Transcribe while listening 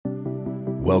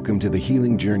Welcome to the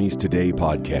Healing Journeys Today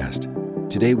podcast.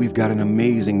 Today we've got an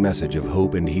amazing message of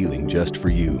hope and healing just for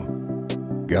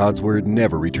you. God's word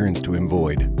never returns to him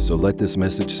void, so let this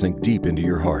message sink deep into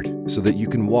your heart so that you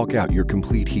can walk out your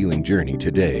complete healing journey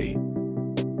today.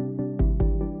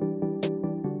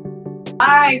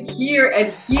 I'm here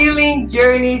at Healing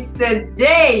Journeys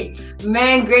Today.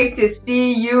 Man, great to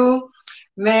see you.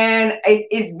 Man,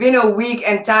 it's been a week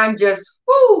and time just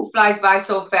flies by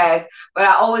so fast. But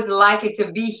I always like it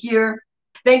to be here.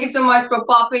 Thank you so much for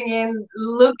popping in,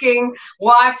 looking,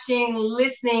 watching,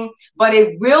 listening. But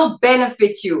it will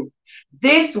benefit you.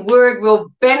 This word will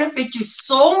benefit you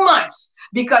so much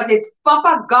because it's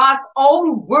Papa God's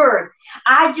own word.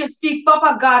 I just speak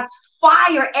Papa God's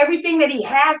fire, everything that he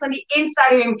has on the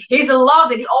inside of him, his love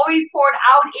that he already poured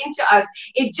out into us.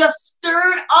 It just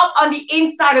stirred up on the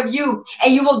inside of you,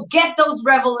 and you will get those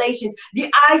revelations.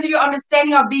 The eyes of your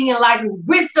understanding are being enlightened.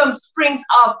 Wisdom springs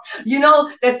up. You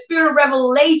know, that spirit of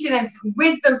revelation and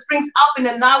wisdom springs up in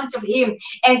the knowledge of him,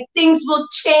 and things will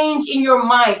change in your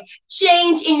mind,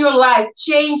 change in your life,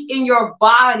 change in your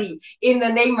body in the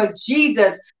name of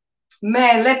Jesus.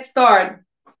 Man, let's start.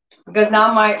 Because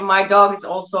now my dog is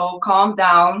also calmed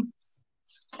down.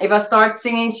 If I start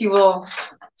singing, she will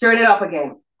turn it up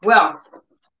again. Well,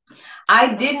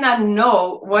 I did not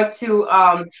know what to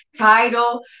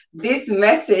title this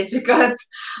message because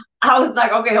I was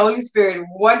like, okay, Holy Spirit,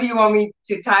 what do you want me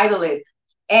to title it?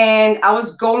 And I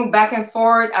was going back and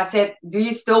forth. I said, do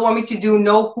you still want me to do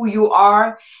Know Who You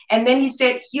Are? And then he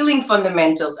said, Healing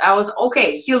Fundamentals. I was,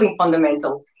 okay, Healing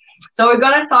Fundamentals. So we're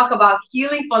going to talk about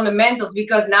healing fundamentals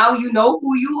because now you know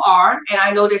who you are. And I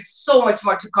know there's so much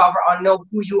more to cover on know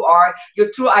who you are,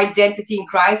 your true identity in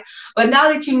Christ. But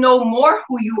now that you know more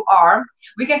who you are,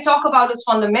 we can talk about those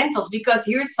fundamentals because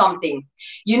here's something.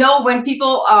 You know, when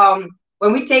people,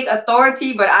 when we take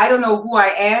authority, but I don't know who I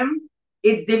am,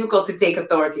 it's difficult to take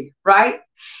authority, right?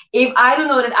 If I don't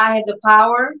know that I have the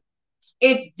power,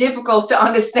 it's difficult to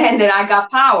understand that I got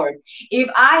power. If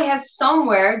I have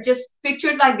somewhere, just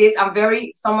pictured like this,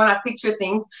 I picture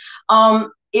things.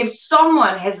 If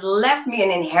someone has left me an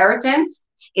inheritance,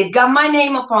 it's got my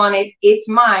name upon it, it's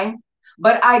mine,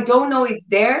 but I don't know it's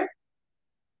there,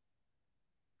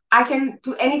 I can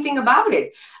do anything about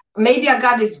it. Maybe I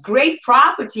got this great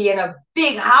property and a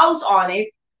big house on it,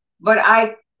 but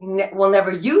I will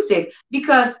never use it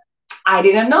because I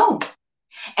didn't know.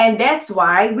 And that's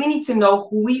why we need to know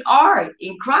who we are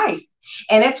in Christ.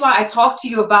 And that's why I talk to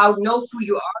you about know who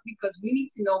you are, because we need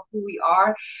to know who we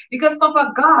are. Because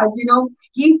Papa God, you know,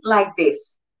 he's like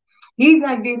this. He's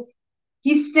like this.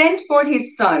 He sent forth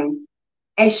his son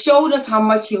and showed us how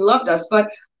much he loved us. But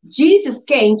Jesus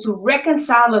came to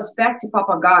reconcile us back to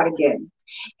Papa God again.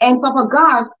 And Papa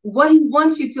God, what he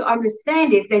wants you to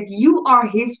understand is that you are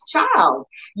his child.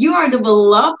 You are the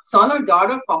beloved son or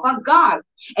daughter of Papa God.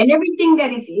 And everything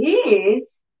that is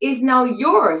his is now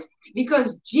yours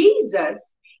because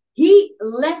Jesus, he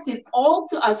left it all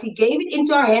to us. He gave it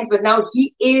into our hands, but now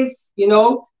he is, you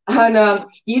know, and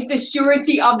he's the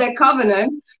surety of that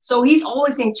covenant. So he's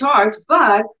always in charge,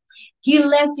 but he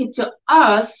left it to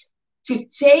us to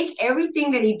take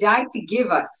everything that he died to give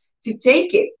us, to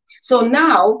take it. So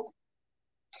now,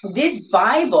 this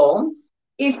Bible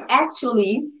is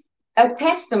actually a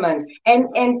testament, and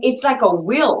it's like a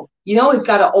will. You know, it's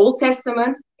got an Old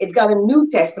Testament, it's got a New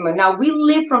Testament. Now, we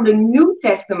live from the New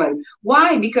Testament.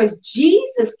 Why? Because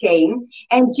Jesus came,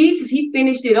 and Jesus, he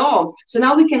finished it all. So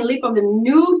now we can live from the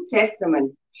New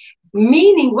Testament.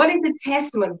 Meaning, what is a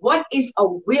testament? What is a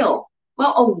will?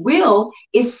 Well, a will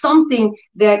is something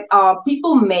that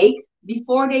people make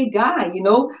before they die. You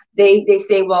know, they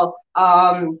say, well,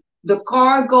 the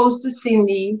car goes to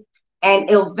Cindy and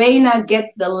Elvena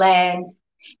gets the land,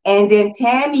 and then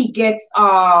Tammy gets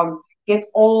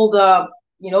all the,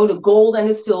 you know, the gold and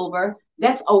the silver.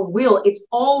 That's a will. It's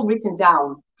all written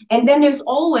down. And then there's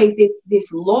always this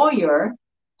lawyer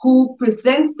who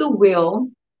presents the will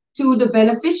to the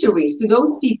beneficiaries, to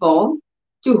those people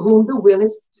to whom the will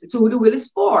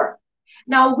is for.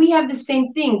 Now, we have the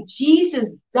same thing.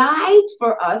 Jesus died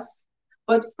for us,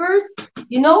 but first,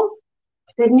 you know,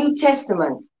 the New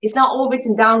Testament is now all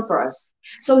written down for us.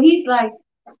 So he's like,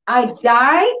 I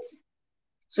died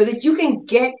so that you can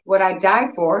get what I died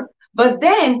for, but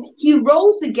then he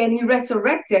rose again, he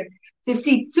resurrected to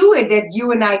see to it that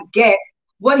you and I get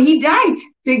what he died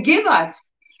to give us,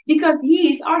 because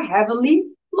he's our heavenly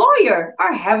lawyer,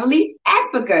 our heavenly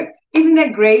advocate. Isn't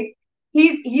that great?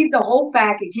 He's the whole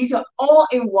package. He's an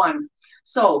all-in-one.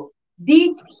 So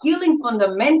these healing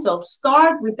fundamentals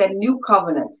start with the new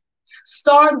covenant.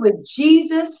 Start with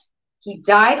Jesus. He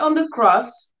died on the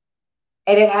cross,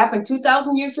 and it happened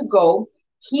 2,000 years ago.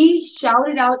 He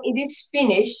shouted out, "It is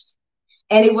finished,"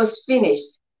 and it was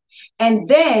finished. And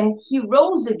then he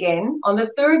rose again on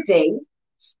the third day,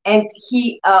 and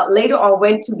he later on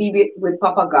went to be with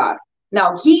Papa God.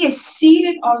 Now he is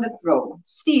seated on the throne,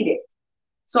 seated.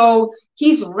 So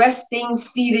he's resting,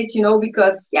 seated,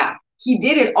 because yeah, he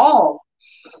did it all.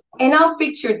 And now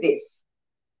picture this.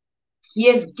 He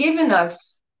has given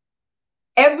us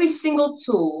every single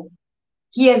tool.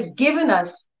 He has given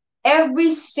us every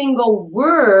single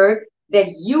word that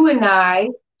you and I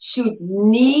should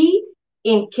need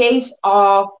in case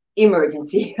of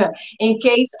emergency, in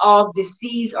case of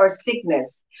disease or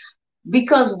sickness.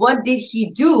 Because what did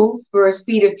he do? First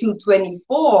Peter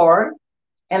 2:24,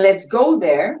 and let's go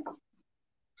there.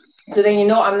 So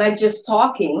then I'm not just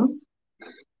talking.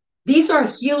 These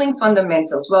are healing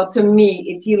fundamentals. Well, to me,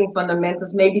 it's healing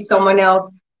fundamentals. Maybe someone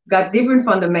else got different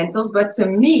fundamentals, but to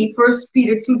me, First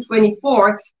Peter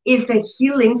 2:24 is a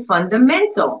healing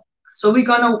fundamental. So we're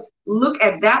going to look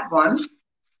at that one.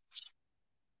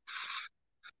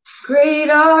 Great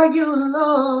are you,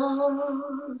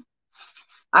 Lord.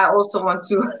 I also want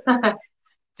to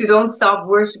don't stop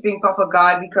worshiping Papa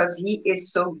God, because he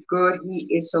is so good. He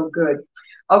is so good.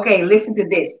 Okay, listen to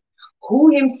this. Who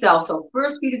himself, so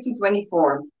First Peter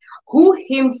 2:24, who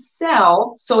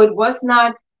himself, so it was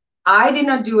not, I did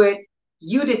not do it,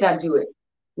 you did not do it.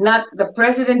 Not the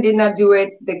president did not do it,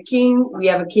 the king, we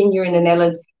have a king here in the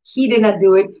Netherlands, he did not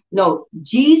do it. No,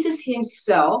 Jesus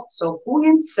himself, so who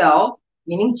himself,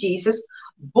 meaning Jesus,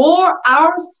 bore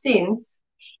our sins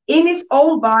in his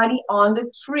own body on the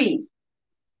tree,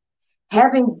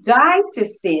 having died to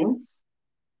sins,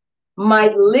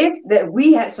 might live, that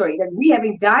we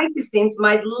having died to sins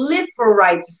might live for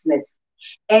righteousness.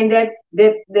 And that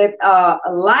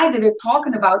life that they're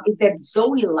talking about is that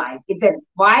Zoe life. It's that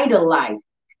vital life,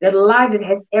 that life that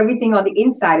has everything on the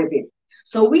inside of it.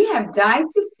 So we have died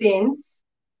to sins,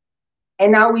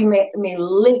 and now we may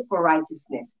live for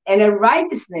righteousness. And in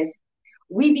righteousness,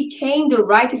 we became the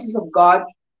righteousness of God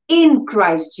in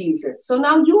Christ Jesus. So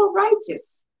now you are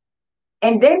righteous.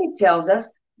 And then it tells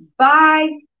us, by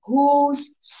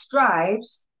whose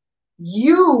stripes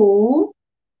you,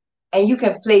 and you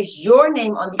can place your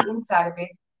name on the inside of it,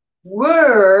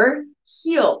 were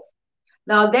healed.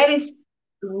 Now that is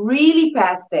really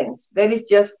past tense. That is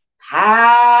just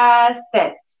past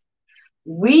tense.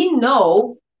 We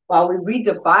know, while we read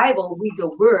the Bible, read the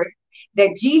word,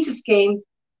 that Jesus came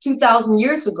 2,000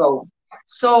 years ago.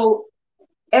 So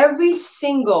every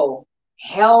single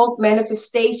health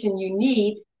manifestation you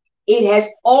need, it has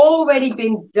already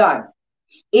been done.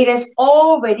 It has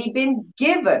already been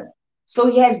given. So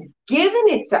he has given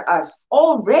it to us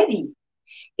already.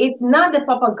 It's not that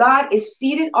Papa God is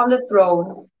seated on the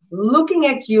throne, looking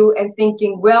at you and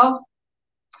thinking, well,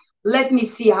 let me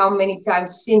see how many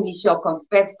times Cindy shall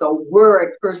confess the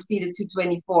word, First Peter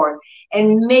 2:24.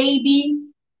 And maybe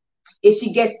if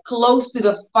she gets close to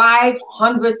the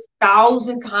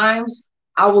 500,000 times,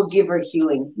 I will give her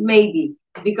healing. Maybe,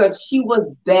 because she was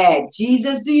bad.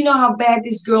 Jesus, do you know how bad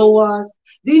this girl was?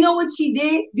 Do you know what she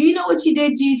did? Do you know what she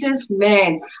did, Jesus?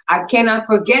 Man, I cannot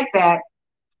forget that.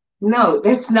 No,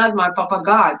 that's not my Papa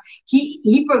God.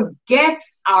 He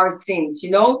forgets our sins,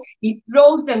 He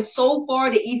throws them so far,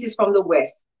 the east is from the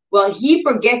west. Well, he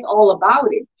forgets all about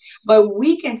it, but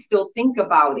we can still think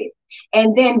about it.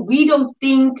 And then we don't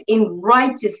think in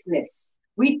righteousness.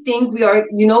 We think we are,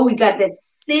 we got that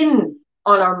sin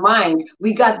on our mind.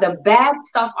 We got the bad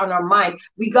stuff on our mind.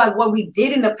 We got what we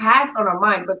did in the past on our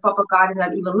mind, but Papa God is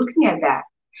not even looking at that.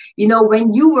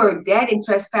 When you were dead in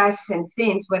trespasses and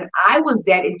sins, when I was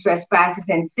dead in trespasses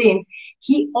and sins,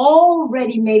 he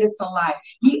already made us alive.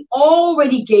 He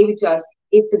already gave it to us.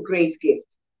 It's a grace gift.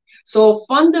 So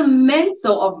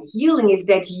fundamental of healing is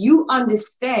that you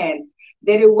understand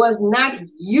that it was not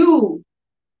you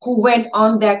who went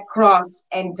on that cross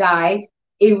and died.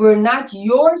 It were not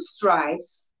your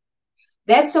stripes.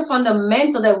 That's a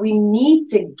fundamental that we need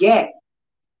to get.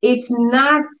 It's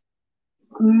not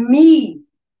me,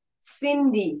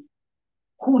 Cindy,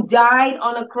 who died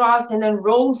on a cross and then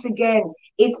rose again.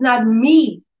 It's not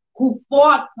me who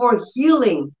fought for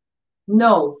healing.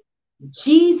 No,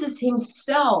 Jesus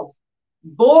himself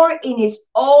bore in his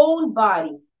own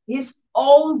body,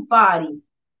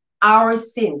 our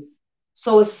sins.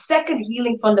 So a second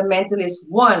healing fundamental is,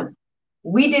 one,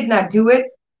 we did not do it.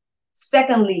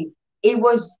 Secondly, it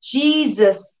was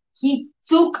Jesus. He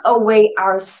took away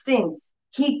our sins.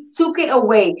 He took it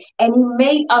away and he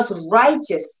made us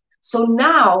righteous. So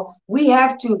now we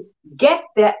have to get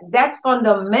that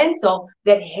fundamental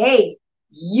that, hey,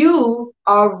 you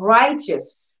are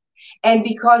righteous. And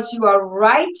because you are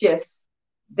righteous,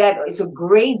 that is a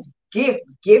grace gift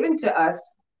given to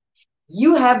us,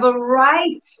 you have a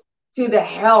right to the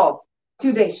health,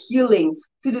 to the healing,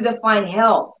 to the divine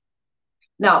health.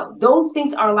 Now, those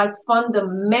things are like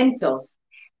fundamentals.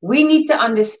 We need to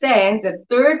understand the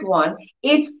third one,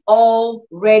 it's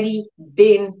already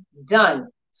been done.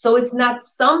 So it's not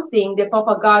something that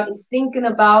Papa God is thinking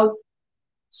about.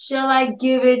 Shall I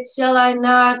give it? Shall I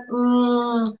not?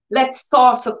 Let's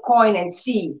toss a coin and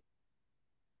see.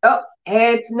 Oh,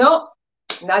 heads, no,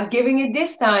 not giving it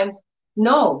this time.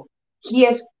 No, he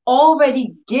has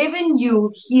already given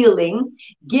you healing,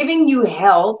 giving you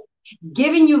health,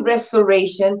 giving you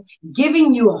restoration,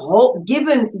 given you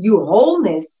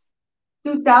wholeness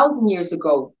 2,000 years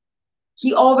ago.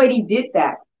 He already did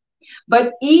that.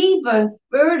 But even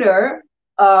further,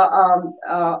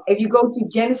 if you go to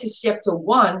Genesis chapter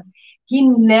 1, he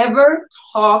never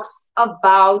talks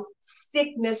about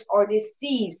sickness or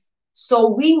disease. So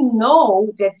we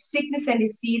know that sickness and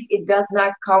disease, it does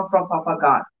not come from Papa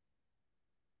God.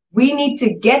 We need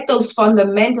to get those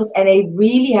fundamentals, and they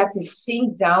really have to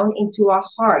sink down into our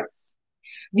hearts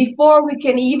before we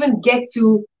can even get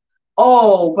to,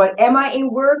 oh, but am I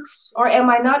in works or am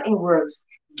I not in works?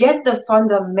 Get the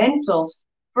fundamentals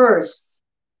first.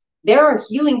 There are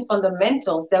healing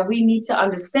fundamentals that we need to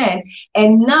understand,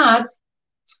 and not,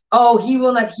 oh, he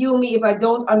will not heal me if I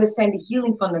don't understand the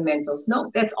healing fundamentals.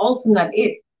 No, that's also not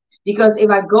it. Because if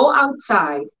I go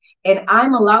outside and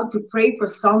I'm allowed to pray for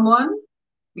someone,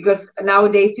 because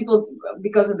nowadays people,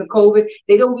 because of the COVID,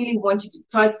 they don't really want you to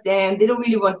touch them. They don't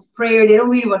really want prayer. They don't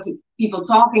really want people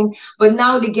talking. But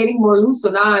now they're getting more loose. So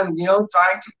now I'm,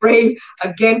 trying to pray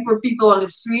again for people on the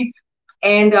street.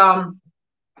 And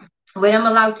when I'm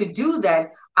allowed to do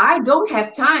that, I don't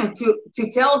have time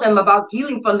to tell them about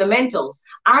healing fundamentals.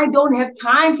 I don't have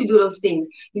time to do those things.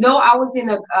 I was in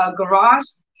a garage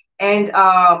and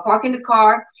parking the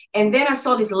car, and then I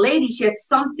saw this lady. She had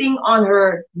something on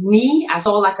her knee. I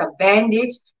saw like a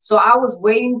bandage. So I was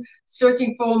waiting,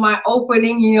 searching for my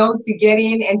opening, to get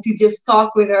in and to just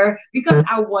talk with her, because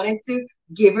I wanted to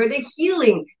give her the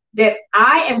healing that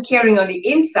I am carrying on the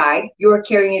inside. You're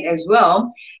carrying it as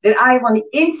well. That I have on the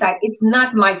inside. It's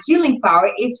not my healing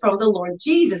power. It's from the Lord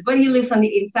Jesus, but he lives on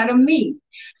the inside of me.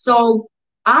 So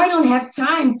I don't have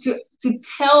time to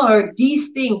tell her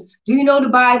these things. Do you know the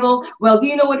Bible? Well, do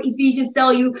you know what Ephesians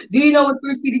tell you? Do you know what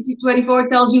 1 Peter 2:24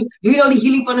 tells you? Do you know the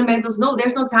healing fundamentals? No,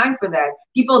 there's no time for that.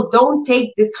 People don't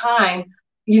take the time.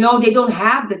 They don't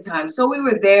have the time. So we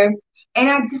were there, and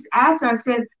I just asked her, I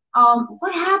said,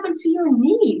 what happened to your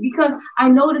knee? Because I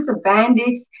noticed a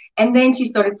bandage. And then she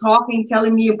started talking,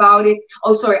 telling me about it.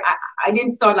 Oh, sorry, I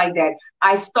didn't start like that.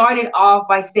 I started off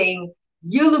by saying,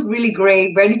 you look really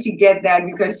great. Where did you get that?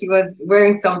 Because she was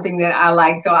wearing something that I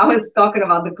like. So I was talking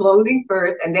about the clothing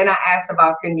first, and then I asked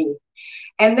about her knee.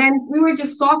 And then we were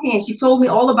just talking, and she told me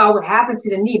all about what happened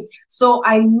to the knee. So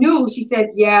I knew. She said,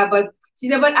 but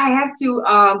I have to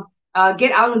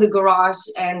get out of the garage,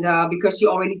 and because she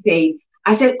already paid.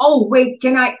 I said, oh, wait,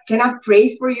 can I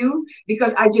pray for you?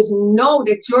 Because I just know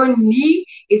that your knee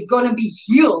is going to be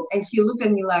healed. And she looked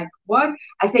at me like, what?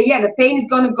 I said, yeah, the pain is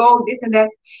going to go, this and that.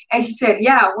 And she said,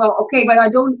 yeah, well, okay, but I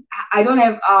don't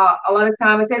have a lot of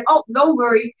time. I said, oh, don't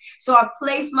worry. So I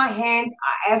placed my hand.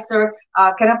 I asked her,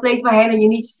 can I place my hand on your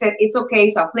knee? She said, it's okay.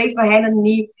 So I placed my hand on the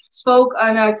knee, spoke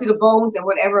to the bones, and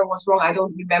whatever was wrong, I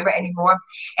don't remember anymore.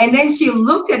 And then she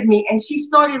looked at me, and she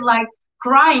started like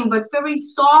crying, but very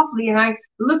softly. And I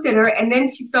looked at her, and then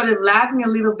she started laughing a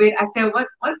little bit. I said,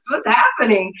 what's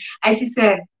happening? And she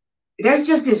said, there's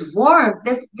just this warmth.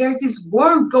 There's this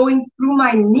warmth going through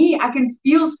my knee. I can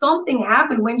feel something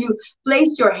happen when you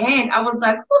placed your hand. I was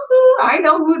like, woohoo, I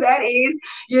know who that is.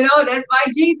 That's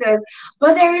my Jesus.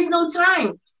 But there is no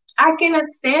time. I cannot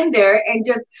stand there and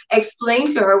just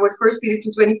explain to her what 1 Peter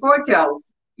 2:24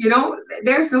 tells.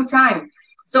 There's no time.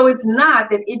 So it's not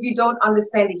that if you don't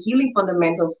understand the healing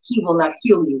fundamentals, he will not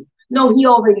heal you. No, he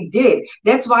already did.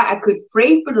 That's why I could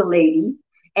pray for the lady.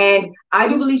 And I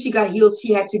do believe she got healed.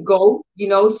 She had to go,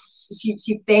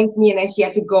 she thanked me, and then she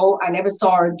had to go. I never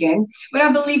saw her again. But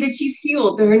I believe that she's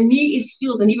healed. Her knee is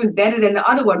healed, and even better than the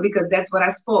other one, because that's what I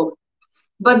spoke.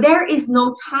 But there is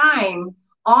no time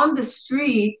on the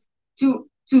street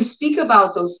to speak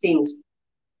about those things.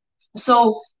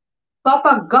 So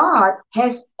Papa God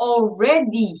has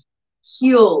already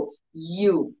healed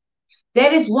you.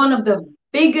 That is one of the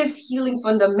biggest healing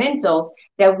fundamentals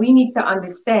that we need to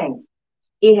understand.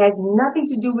 It has nothing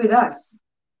to do with us.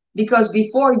 Because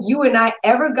before you and I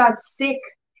ever got sick,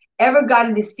 ever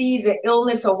got a disease, an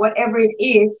illness, or whatever it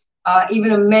is,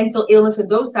 even a mental illness or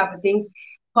those type of things,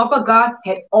 Papa God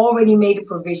had already made a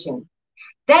provision.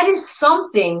 That is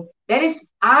something that is,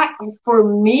 for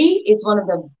me, it's one of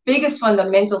the biggest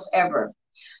fundamentals ever.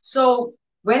 So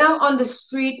when I'm on the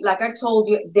street, like I told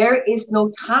you, there is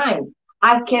no time.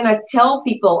 I cannot tell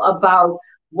people about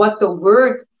what the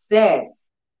word says.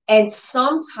 And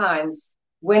sometimes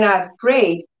when I've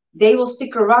prayed, they will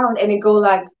stick around and they go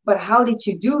like, but how did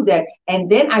you do that?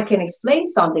 And then I can explain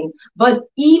something. But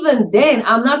even then,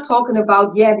 I'm not talking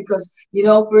about, yeah, because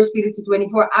First Peter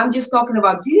 2:24, I'm just talking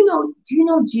about, do you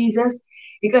know Jesus?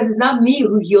 Because it's not me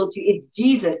who healed you, it's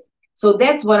Jesus. So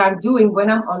that's what I'm doing when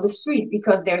I'm on the street,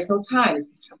 because there's no time.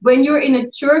 When you're in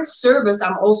a church service,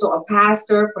 I'm also a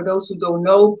pastor, for those who don't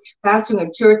know, pastoring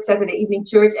a church, Saturday evening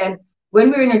church. And when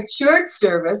we're in a church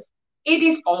service,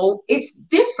 it's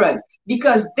different,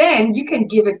 because then you can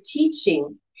give a teaching,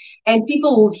 and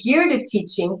people will hear the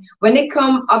teaching when they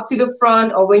come up to the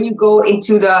front, or when you go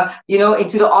into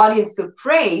the audience to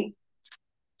pray.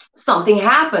 Something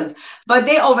happens, but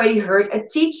they already heard a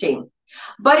teaching.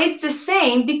 But it's the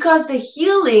same, because the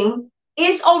healing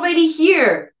is already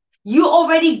here. You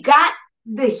already got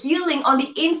the healing on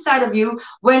the inside of you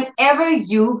whenever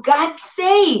you got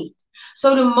saved.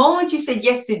 So the moment you said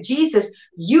yes to Jesus,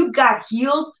 you got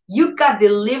healed, you got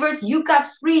delivered, you got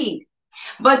freed.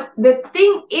 But the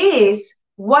thing is,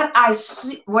 what I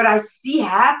see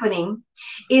happening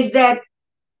is that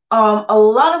a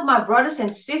lot of my brothers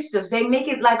and sisters, they make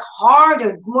it like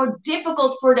harder, more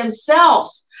difficult for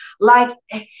themselves. Like,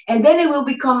 and then it will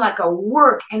become like a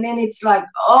work. And then it's like,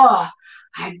 oh,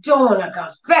 I don't want to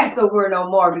confess the word no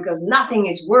more because nothing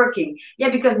is working. Yeah,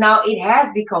 because now it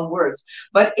has become works.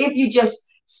 But if you just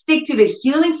stick to the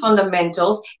healing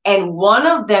fundamentals, and one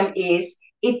of them is,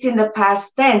 it's in the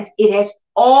past tense, it has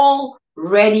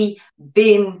already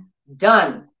been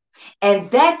done. And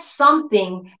that's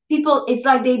something people, it's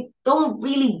like they don't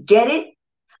really get it.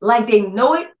 Like they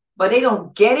know it, but they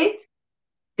don't get it.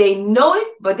 They know it,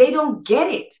 but they don't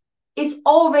get it. It's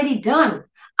already done.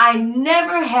 I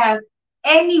never have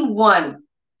anyone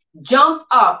jump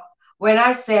up when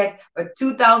I said,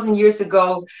 2,000 years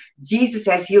ago, Jesus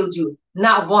has healed you.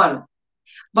 Not one.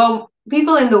 But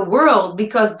people in the world,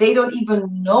 because they don't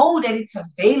even know that it's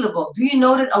available. Do you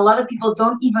know that a lot of people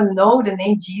don't even know the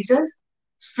name Jesus?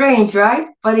 Strange, right?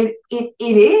 But it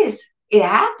is. It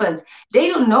happens. They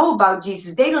don't know about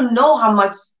Jesus. They don't know how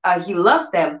much he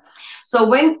loves them. So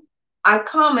when I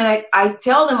come and I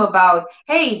tell them about,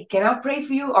 hey, can I pray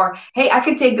for you? Or, hey, I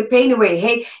can take the pain away.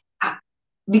 Hey,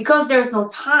 because there's no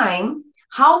time,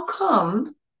 how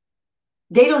come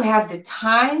they don't have the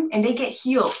time and they get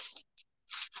healed?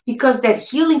 Because that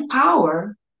healing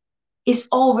power is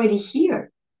already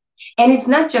here. And it's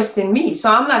not just in me.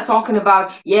 So I'm not talking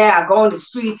about, yeah, I go on the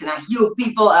streets and I heal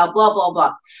people, blah, blah,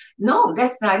 blah. No,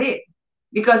 that's not it.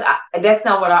 Because that's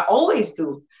not what I always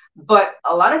do. But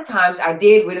a lot of times I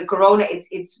did with the corona,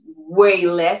 it's way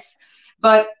less.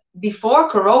 But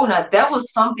before corona, that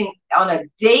was something on a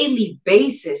daily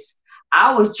basis.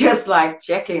 I was just like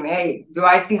checking, hey, do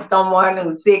I see someone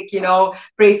who's sick,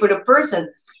 pray for the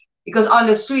person. Because on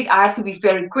the street, I have to be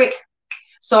very quick.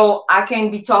 So I can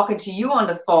be talking to you on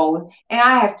the phone and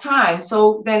I have time.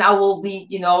 So then I will be,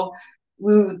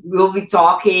 we will be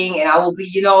talking and I will be,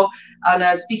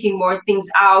 speaking more things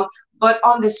out. But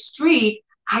on the street,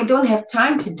 I don't have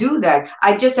time to do that.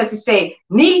 I just have to say,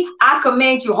 me, I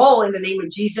command you whole in the name of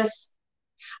Jesus.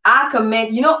 I command,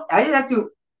 I just have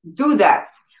to do that.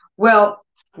 Well,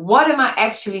 what am I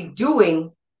actually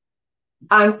doing?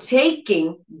 I'm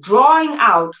drawing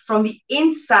out from the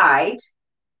inside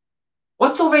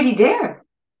what's already there.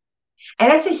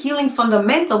 And that's a healing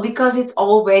fundamental because it's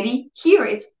already here.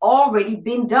 It's already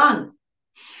been done.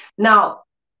 Now,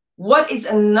 what is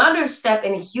another step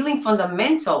in a healing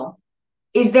fundamental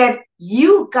is that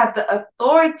you got the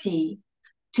authority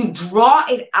to draw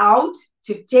it out,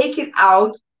 to take it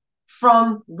out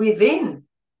from within.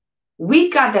 We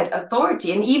got that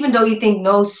authority. And even though you think,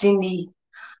 no, Cindy,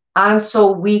 I'm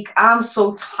so weak, I'm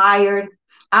so tired,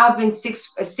 I've been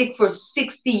sick for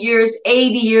 60 years,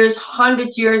 80 years,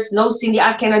 100 years. No, Cindy,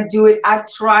 I cannot do it. I've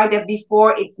tried that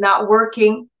before. It's not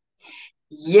working.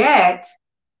 Yet,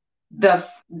 the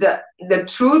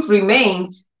truth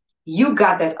remains, you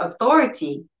got that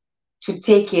authority to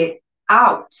take it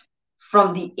out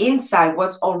from the inside,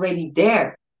 what's already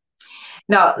there.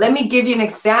 Now, let me give you an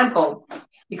example,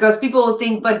 because people will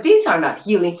think, but these are not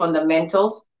healing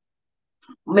fundamentals.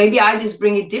 Maybe I just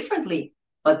bring it differently,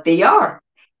 but they are.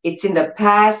 It's in the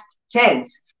past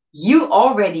tense. You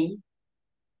already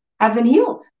have been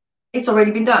healed. It's already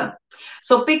been done.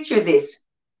 So picture this.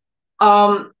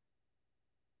 I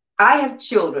have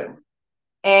children,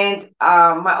 and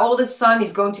my oldest son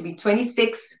is going to be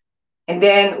 26, And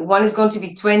then one is going to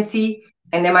be 20.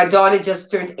 And then my daughter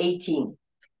just turned 18.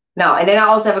 Now, and then I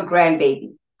also have a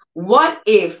grandbaby. What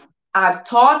if I've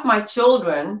taught my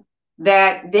children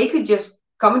that they could just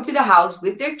come into the house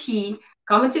with their key,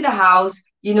 come into the house,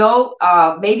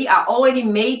 maybe I already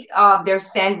made their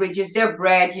sandwiches, their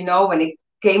bread, when they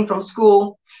came from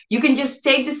school. You can just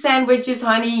take the sandwiches,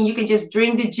 honey, and you can just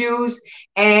drink the juice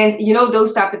and,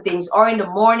 those type of things. Or in the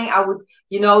morning, I would,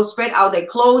 spread out their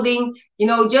clothing,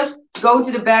 just go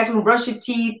into the bathroom, brush your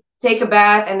teeth, take a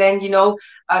bath, and then,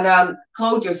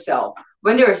 clothe yourself.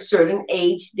 When they're a certain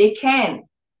age, they can.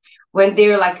 When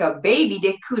they're like a baby,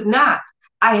 they could not.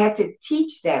 I had to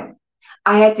teach them.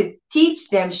 I had to teach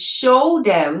them, show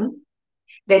them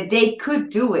that they could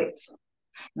do it.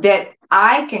 That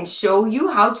I can show you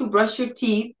how to brush your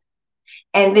teeth,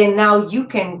 and then now you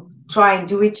can try and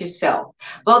do it yourself.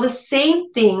 Well, the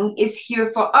same thing is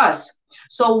here for us.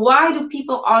 So why do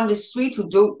people on the street who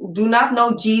do not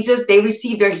know Jesus, they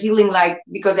receive their healing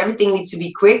because everything needs to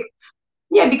be quick?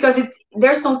 Yeah, because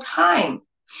there's no time.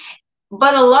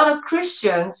 But a lot of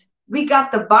Christians, we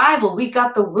got the Bible, we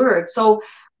got the word. So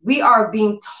we are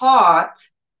being taught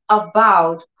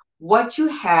about what you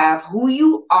have, who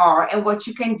you are, and what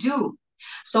you can do.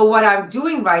 So what I'm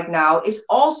doing right now is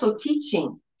also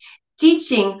teaching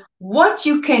what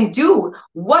you can do,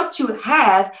 what you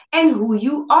have, and who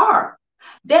you are.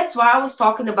 That's why I was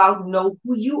talking about know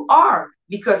who you are,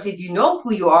 because if you know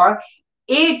who you are,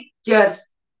 it just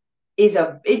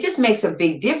makes a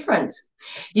big difference.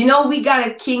 We got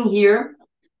a king here,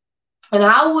 and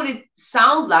how would it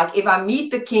sound like if I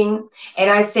meet the king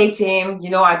and I say to him,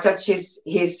 I touch his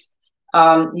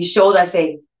shoulder, I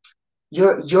say,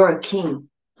 you're a king.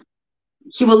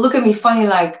 He will look at me funny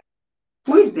like,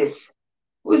 who is this?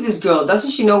 Who is this girl?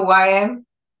 Doesn't she know who I am?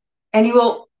 And he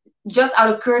will just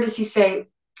out of courtesy say,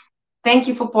 thank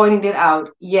you for pointing that out.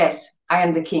 Yes, I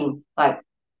am the king. Like,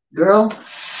 girl.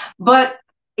 But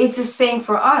it's the same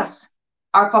for us.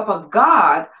 Our Papa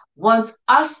God wants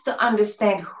us to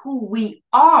understand who we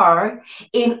are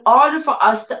in order for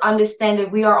us to understand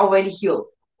that we are already healed.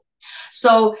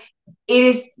 So it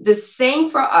is the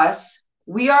same for us.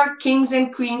 We are kings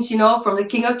and queens, from the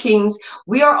King of Kings.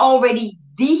 We are already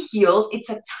the healed. It's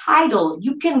a title.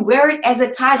 You can wear it as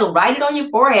a title. Write it on your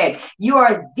forehead. You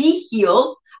are the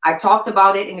healed. I talked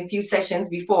about it in a few sessions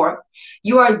before.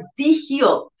 You are the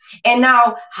healed. And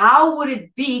now, how would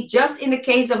it be just in the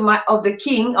case of the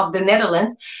king of the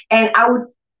Netherlands? And I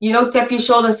would, tap your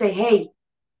shoulder and say, hey,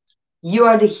 you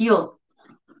are the healed.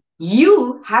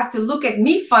 You have to look at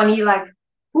me funny like,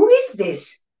 who is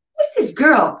this? Who's this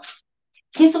girl?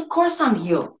 Yes, of course I'm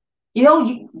healed.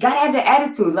 You gotta have the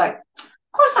attitude like,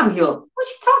 of course I'm healed. What's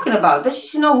she talking about? Does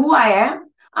she know who I am?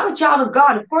 I'm a child of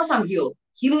God. Of course I'm healed.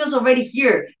 Healing is already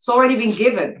here. It's already been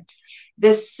given.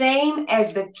 The same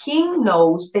as the king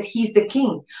knows that he's the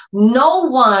king. No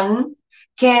one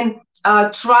can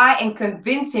try and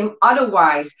convince him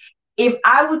otherwise. If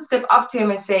I would step up to him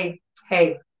and say,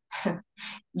 hey,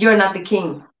 you're not the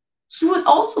king, he would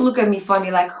also look at me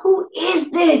funny like, who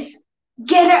is this?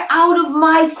 Get her out of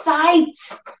my sight.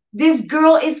 This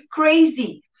girl is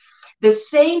crazy. The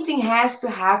same thing has to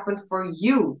happen for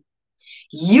you.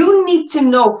 You need to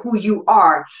know who you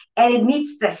are, and it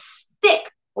needs to stick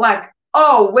like,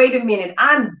 oh, wait a minute,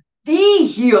 I'm the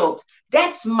healed.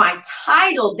 That's my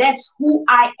title. That's who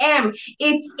I am.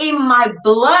 It's in my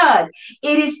blood.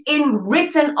 It is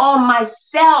written on my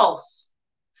cells.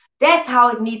 That's how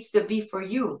it needs to be for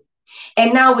you.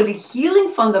 And now with the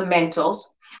healing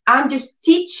fundamentals, I'm just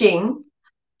teaching,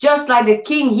 just like the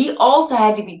king, he also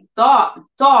had to be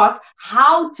taught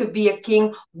how to be a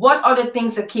king. What are the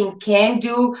things a king can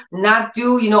do, not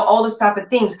do, all those type of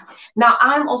things. Now,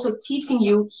 I'm also teaching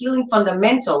you healing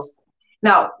fundamentals.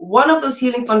 Now, one of those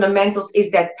healing fundamentals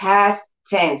is that past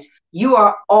tense. You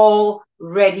are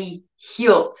already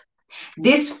healed.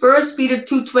 This 1 Peter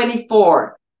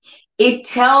 2:24, it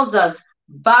tells us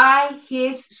by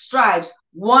his stripes.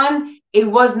 One, it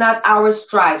was not our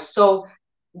stripes. So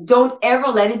don't ever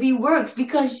let it be works,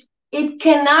 because it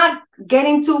cannot get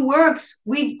into works.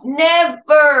 We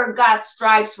never got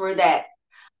stripes for that.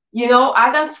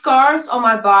 I got scars on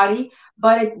my body,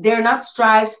 but they're not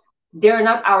stripes. They're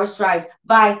not our stripes.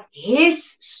 By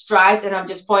his stripes, and I'm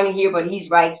just pointing here, but he's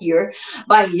right here.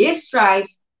 By his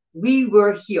stripes, we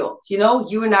were healed.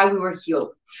 You and I, we were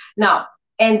healed. Now,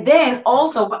 and then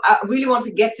also, I really want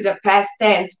to get to the past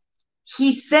tense.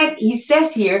 He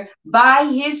says here, by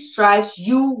his stripes,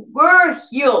 you were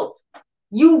healed.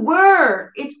 You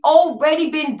were. It's already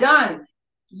been done.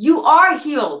 You are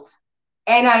healed.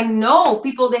 And I know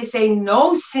people, they say,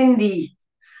 no, Cindy,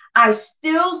 I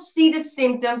still see the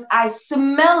symptoms. I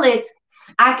smell it.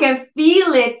 I can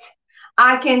feel it.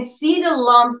 I can see the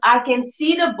lumps. I can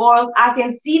see the boils. I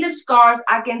can see the scars.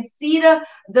 I can see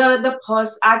the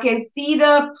pus. I can see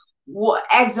the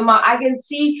eczema. I can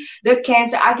see the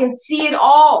cancer. I can see it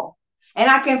all. And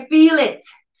I can feel it.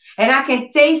 And I can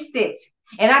taste it.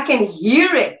 And I can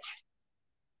hear it.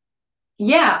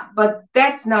 Yeah, but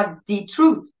that's not the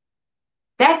truth.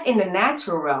 That's in the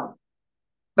natural realm.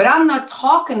 But I'm not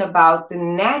talking about the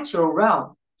natural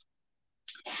realm.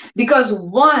 Because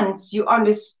once you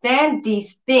understand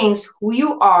these things, who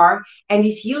you are, and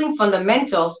these healing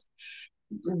fundamentals,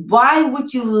 why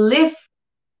would you live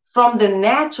from the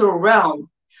natural realm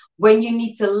when you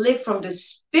need to live from the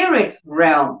spirit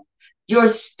realm, your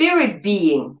spirit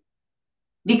being?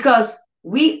 Because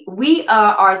we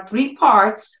are three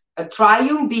parts, a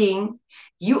triune being.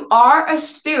 You are a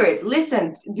spirit.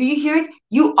 Listen, do you hear it?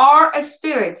 You are a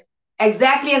spirit,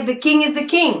 exactly as the king is the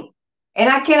king. And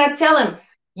I cannot tell him,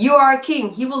 you are a king.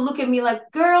 He will look at me like,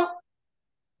 girl,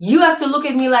 you have to look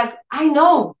at me like, I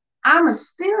know, I'm a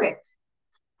spirit.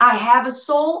 I have a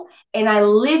soul and I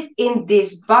live in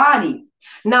this body.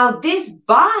 Now, this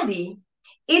body,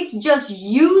 it's just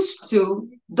used to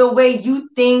the way you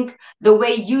think, the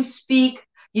way you speak.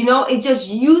 You know, it's just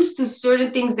used to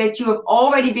certain things that you have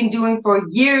already been doing for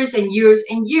years and years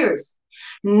and years.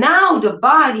 Now the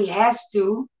body has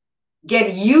to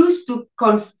get used to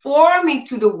conforming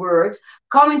to the word,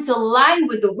 come into line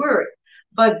with the word.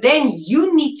 But then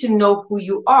you need to know who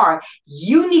you are.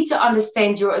 You need to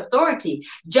understand your authority.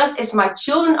 Just as my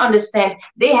children understand,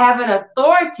 they have an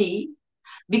authority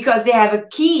because they have a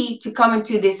key to come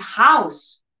into this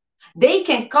house. They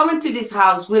can come into this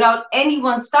house without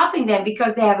anyone stopping them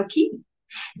because they have a key.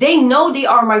 They know they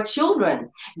are my children.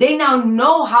 They now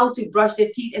know how to brush their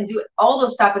teeth and do all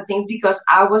those type of things because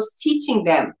I was teaching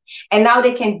them. And now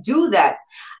they can do that.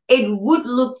 It would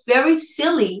look very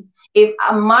silly if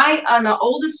my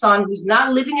oldest son, who's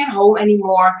not living at home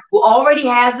anymore, who already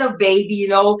has a baby, you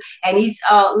know, and he's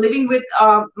living with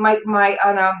my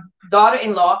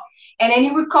daughter-in-law, and then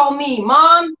he would call me,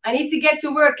 Mom, I need to get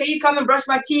to work. Can you come and brush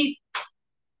my teeth?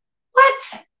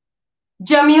 What?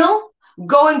 Jamil,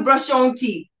 go and brush your own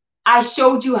teeth. I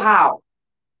showed you how.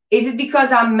 Is it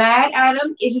because I'm mad at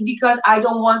him? Is it because I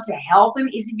don't want to help him?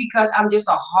 Is it because I'm just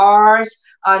a harsh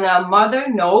mother?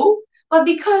 No. But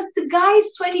because the guy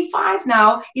is 25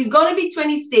 now, he's going to be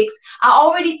 26. I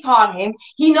already taught him.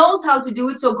 He knows how to do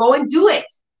it, so go and do it.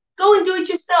 Go and do it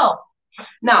yourself.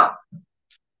 Now,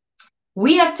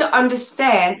 we have to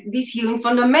understand these healing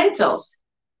fundamentals.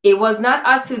 It was not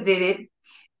us who did it.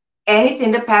 And it's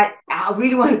in the past. I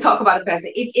really want to talk about the past.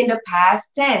 It's in the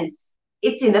past tense.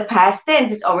 It's in the past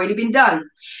tense. It's already been done.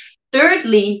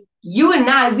 Thirdly, you and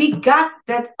I, we got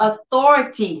that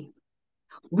authority.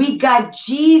 We got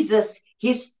Jesus,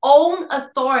 his own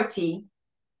authority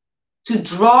to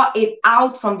draw it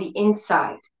out from the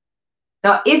inside.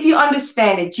 Now, if you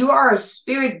understand it, you are a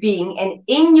spirit being, and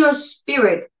in your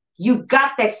spirit, you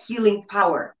got that healing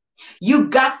power. You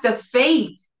got the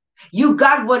faith. You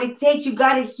got what it takes. You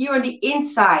got it here on the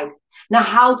inside. Now,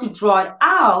 how to draw it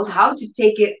out, how to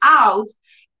take it out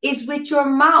is with your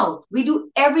mouth. We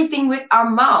do everything with our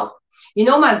mouth. You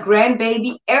know, my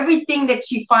grandbaby, everything that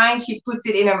she finds, she puts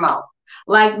it in her mouth.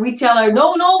 Like we tell her,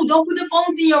 no, don't put the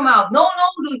phones in your mouth. No,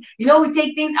 you know, we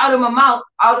take things out of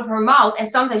her mouth. And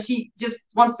sometimes she just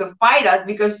wants to fight us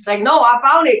because she's like, no, I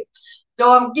found it.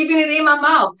 So I'm keeping it in my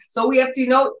mouth. So we have to, you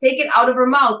know, take it out of her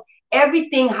mouth.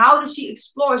 Everything, how does she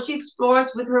explore? She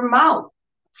explores with her mouth.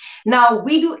 Now,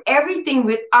 we do everything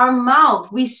with our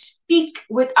mouth. We speak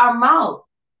with our mouth.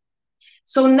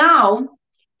 So now,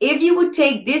 if you would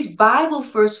take this Bible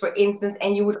first, for instance,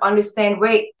 and you would understand,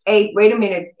 wait a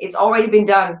minute, it's already been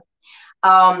done.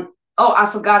 Oh, I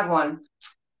forgot one.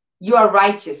 You are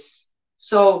righteous.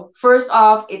 So first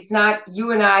off, it's not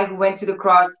you and I who went to the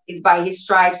cross, it's by his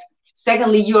stripes.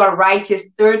 Secondly, you are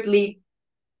righteous. Thirdly,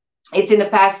 it's in the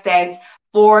past tense.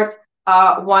 Fourth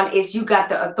one is you got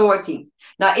the authority.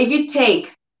 Now, if you take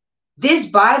this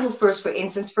Bible first, for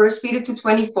instance, 1 Peter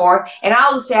 2:24, and I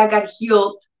will say I got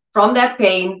healed from that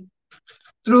pain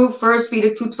through 1 Peter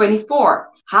 2:24.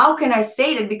 How can I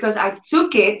say that? Because I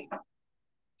took it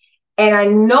and I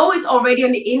know it's already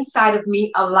on the inside of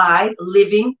me, alive,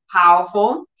 living,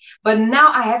 powerful. But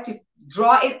now I have to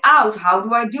draw it out. How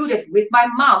do I do that? With my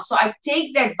mouth. So I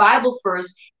take that Bible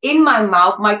first in my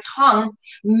mouth, my tongue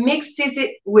mixes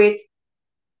it with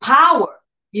power.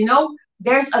 You know,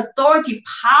 there's authority,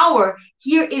 power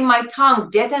here in my tongue.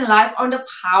 Death and life are the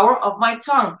power of my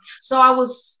tongue. So I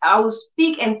will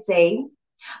speak and say,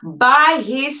 by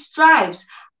his stripes,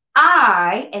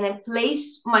 and then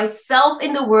place myself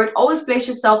in the word, always place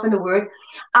yourself in the word.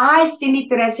 I, Cindy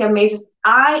Teresia Mazes,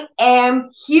 I am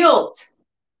healed.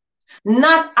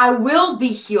 Not I will be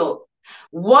healed.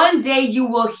 One day you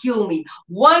will heal me.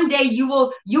 One day you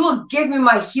will give me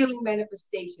my healing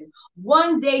manifestation.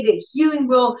 One day the healing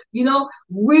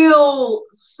will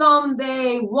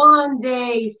someday, one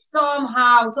day,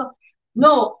 somehow. So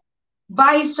no,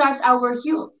 by his stripes I were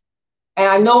healed. And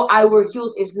I know I were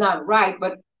healed is not right,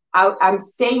 but I'm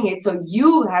saying it so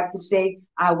you have to say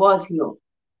I was healed.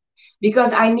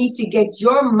 Because I need to get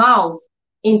your mouth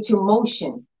into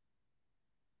motion.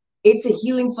 It's a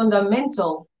healing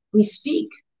fundamental. We speak.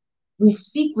 We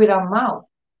speak with our mouth.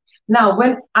 Now,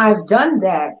 when I've done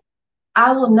that,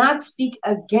 I will not speak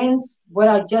against what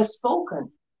I just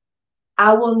spoken.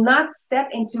 I will not step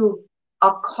into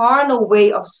a carnal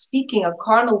way of speaking, a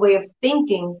carnal way of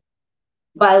thinking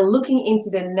by looking into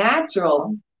the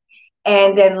natural.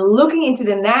 And then looking into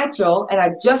the natural, and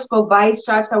I just go by his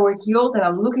stripes I were healed, and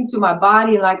I'm looking to my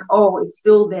body and like, oh, it's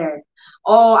still there.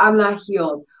 Oh, I'm not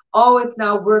healed. Oh, it's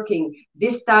not working.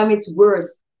 This time it's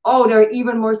worse. Oh, there are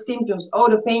even more symptoms. Oh,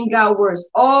 the pain got worse.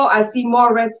 Oh, I see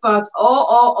more red spots. Oh,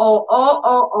 oh, oh, oh,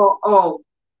 oh, oh, oh.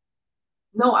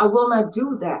 No, I will not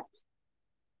do that.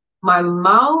 My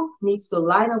mouth needs to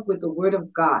line up with the word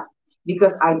of God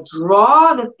because I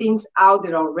draw the things out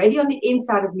that are already on the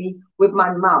inside of me with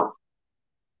my mouth.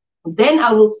 Then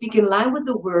I will speak in line with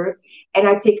the word and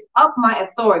I take up my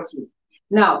authority.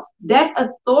 Now, that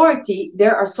authority,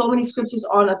 there are so many scriptures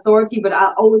on authority, but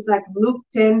I always like Luke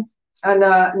 10 and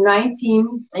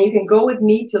 19. And you can go with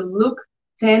me to Luke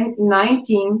 10,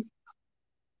 19.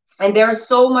 And there is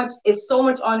so much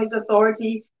on his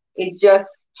authority. It's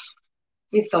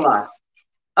a lot.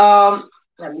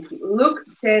 Let me see. Luke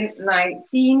 10,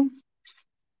 19.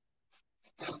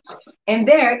 And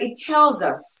there it tells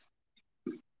us,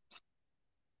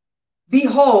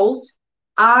 behold,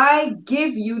 I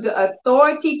give you the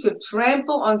authority to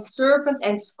trample on serpents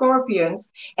and scorpions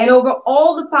and over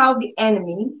all the power of the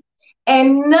enemy,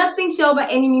 and nothing shall by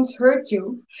any means hurt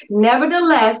you.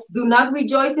 Nevertheless, do not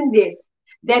rejoice in this,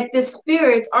 that the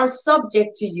spirits are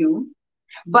subject to you,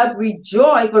 but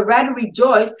rather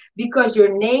rejoice because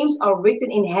your names are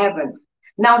written in heaven.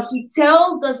 Now he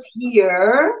tells us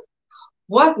here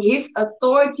what his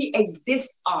authority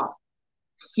exists of.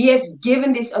 He has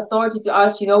given this authority to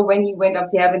us. When he went up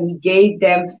to heaven, he gave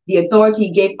them the authority.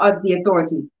 He gave us the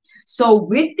authority. So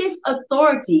with this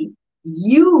authority,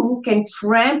 you can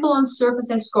trample on serpents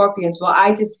and scorpions. Well,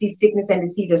 I just see sickness and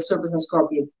disease as serpents and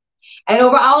scorpions. And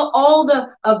over all the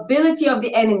ability of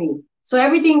the enemy. So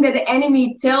everything that the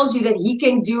enemy tells you that he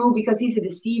can do because he's a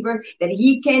deceiver, that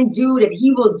he can do, that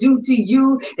he will do to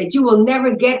you, that you will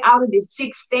never get out of this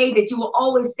sick state, that you will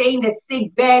always stay in that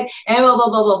sick bed, and blah, blah,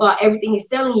 blah, blah, blah. Everything he's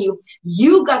telling you,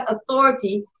 you got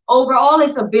authority over all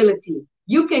his ability.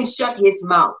 You can shut his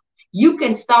mouth. You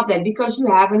can stop that because you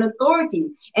have an authority.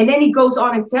 And then he goes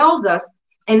on and tells us,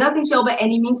 and nothing shall by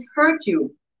any means hurt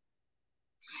you.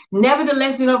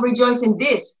 Nevertheless, do not rejoice in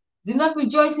this. Do not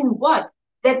rejoice in what?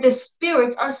 That the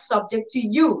spirits are subject to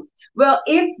you. Well,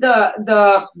 if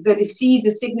the disease, the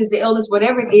sickness, the illness,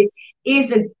 whatever it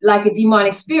is like a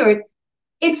demonic spirit,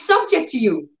 it's subject to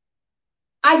you.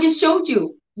 I just showed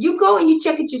you. You go and you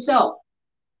check it yourself.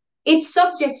 It's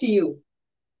subject to you.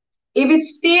 If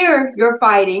it's fear you're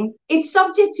fighting, it's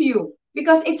subject to you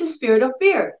because it's a spirit of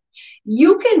fear.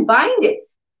 You can bind it.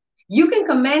 You can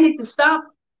command it to stop.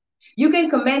 You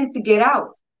can command it to get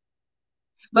out.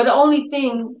 But the only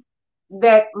thing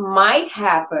that might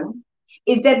happen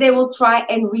is that they will try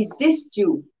and resist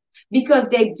you because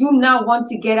they do not want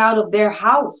to get out of their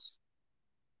house.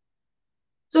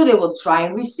 So they will try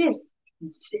and resist.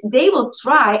 They will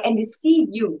try and deceive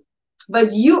you,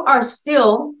 but you are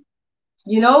still,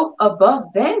 above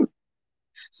them.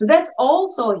 So that's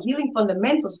also healing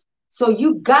fundamentals. So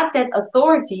you got that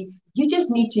authority. You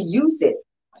just need to use it.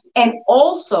 And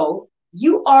also,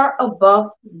 you are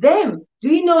above them. Do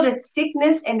you know that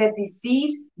sickness and that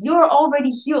disease, you're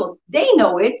already healed? They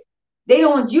know it. They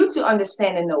don't want you to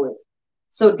understand and know it.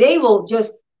 So they will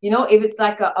just, if it's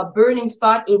like a burning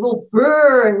spot, it will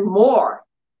burn more.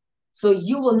 So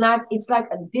you will not, it's like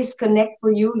a disconnect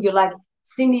for you. You're like,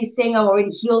 Cindy's saying I'm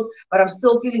already healed, but I'm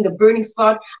still feeling the burning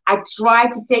spot. I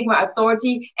tried to take my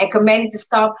authority and command it to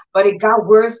stop, but it got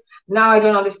worse. Now I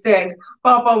don't understand.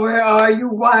 Papa, where are you?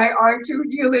 Why aren't you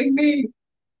healing me?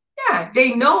 Yeah,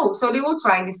 they know. So they will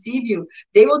try and deceive you.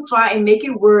 They will try and make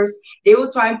it worse. They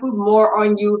will try and put more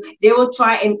on you. They will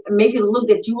try and make it look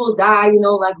that you will die,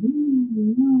 like,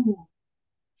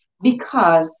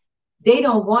 because they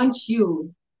don't want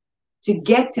you to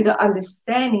get to the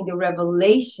understanding, the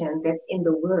revelation that's in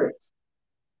the word.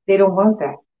 They don't want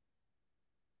that.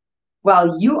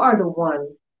 While you are the one,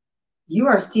 you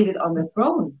are seated on the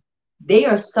throne. They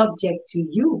are subject to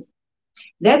you.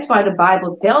 That's why the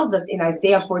Bible tells us in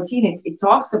Isaiah 14, it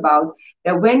talks about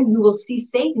that when you will see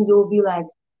Satan, you will be like,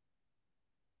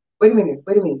 wait a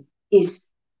minute. Is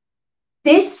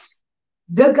this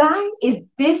the guy? Is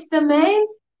this the man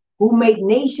who made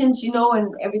nations,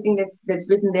 and everything that's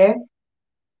written there?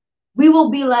 We will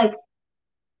be like,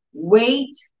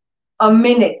 wait a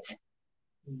minute.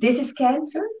 This is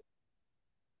cancer?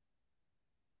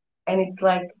 And it's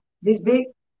like this big,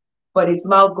 but his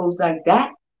mouth goes like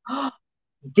that.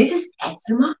 This is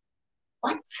eczema?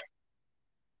 What?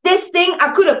 This thing,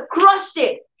 I could have crushed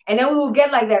it. And then we will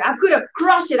get like that. I could have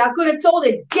crushed it. I could have told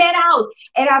it, get out.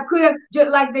 And I could have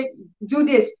just do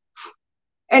this.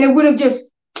 And it would have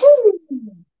just,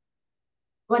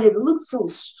 but it looked so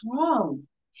strong.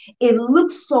 It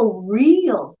looked so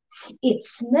real. It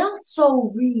smelled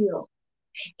so real.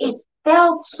 It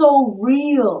felt so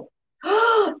real.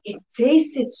 It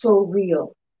tasted so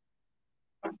real.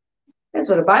 That's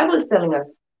what the Bible is telling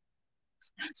us.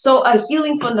 So a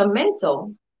healing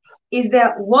fundamental is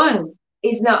that one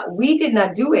is not, we did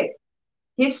not do it.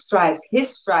 His stripes.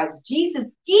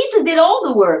 Jesus did all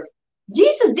the work.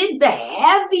 Jesus did the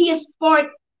heaviest part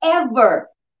ever.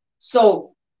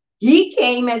 So he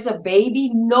came as a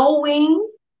baby knowing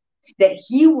that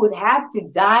he would have to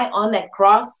die on that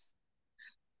cross.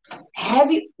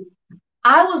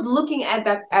 I was looking at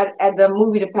the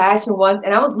movie The Passion once,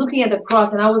 and I was looking at the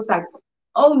cross, and I was like,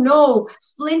 oh no,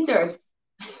 splinters.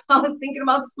 I was thinking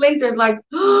about splinters, like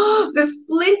the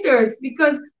splinters,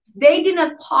 because they did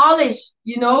not polish,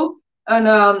 and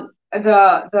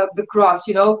the cross,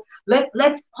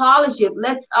 Let's polish it.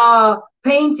 Let's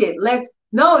paint it.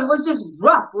 No, it was just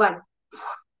rough, like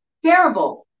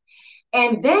terrible.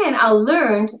 And then I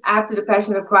learned after the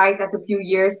Passion of Christ, after a few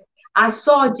years, I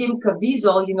saw Jim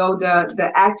Caviezel,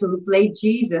 the actor who played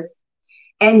Jesus,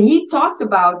 and he talked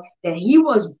about that he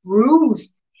was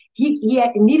bruised. He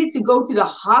needed to go to the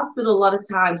hospital a lot of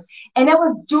times, and that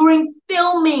was during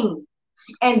filming.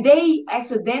 And they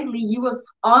accidentally, he was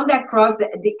on that cross,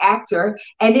 the actor,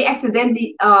 and they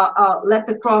accidentally let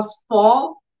the cross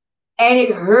fall, and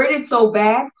it hurted so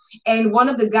bad. And one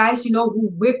of the guys, who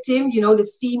whipped him, the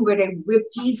scene where they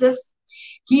whipped Jesus,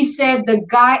 he said the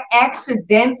guy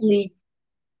accidentally,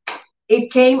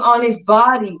 it came on his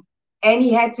body and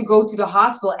he had to go to the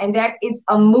hospital. And that is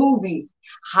a movie.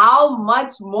 How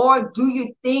much more do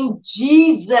you think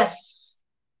Jesus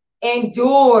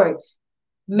endured?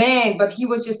 Man, but he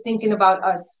was just thinking about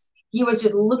us. He was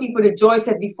just looking for the joy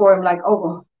set before him, like,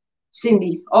 oh,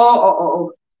 Cindy,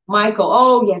 oh, Michael,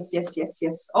 oh, yes,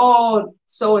 oh,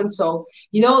 so-and-so,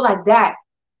 like that.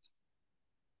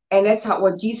 And that's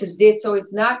what Jesus did. So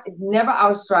it's never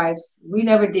our stripes. We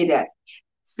never did that.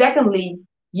 Secondly,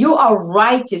 you are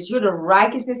righteous. You're the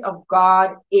righteousness of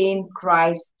God in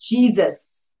Christ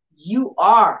Jesus. You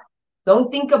are. Don't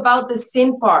think about the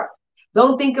sin part.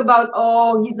 Don't think about,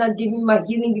 oh, he's not giving me my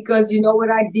healing because you know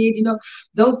what I did.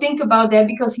 Don't think about that,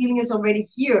 because healing is already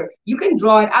here. You can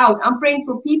draw it out. I'm praying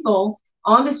for people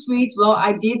on the streets. Well,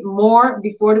 I did more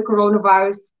before the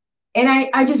coronavirus. And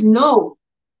I just know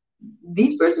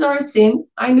these persons are in sin.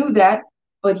 I knew that.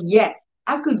 But yet,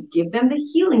 I could give them the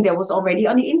healing that was already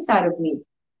on the inside of me.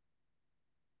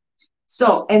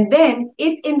 So, and then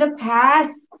it's in the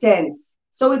past tense.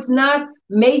 So it's not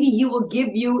maybe he will give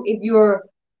you if you're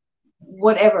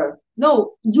whatever.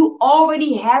 No, you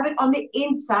already have it on the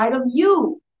inside of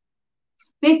you.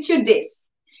 Picture this.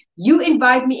 You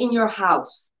invite me in your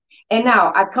house. And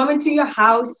now I come into your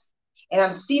house and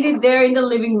I'm seated there in the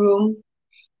living room.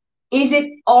 Is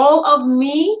it all of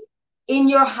me in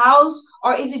your house,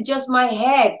 or is it just my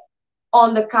head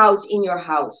on the couch in your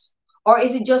house? Or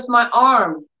is it just my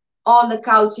arm on the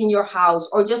couch in your house,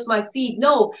 or just my feet?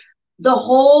 No, the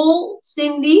whole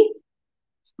Cindy,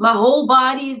 my whole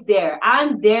body is there.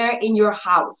 I'm there in your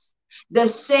house. The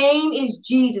same is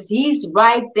Jesus. He's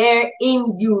right there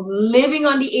in you, living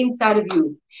on the inside of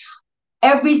you.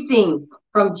 Everything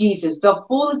from Jesus, the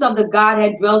fullness of the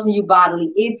Godhead dwells in you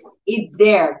bodily. It's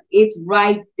there. It's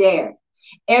right there.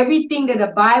 Everything that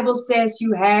the Bible says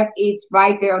you have, it's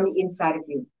right there on the inside of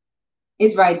you.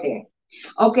 It's right there.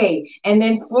 Okay, and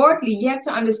then fourthly, you have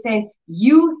to understand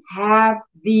you have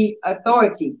the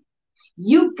authority.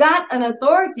 You got an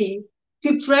authority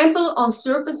to trample on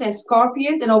serpents and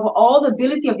scorpions and over all the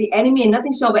ability of the enemy, and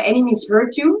nothing shall by any means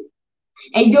hurt you.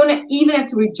 And you don't even have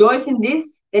to rejoice in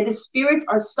this, that the spirits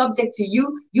are subject to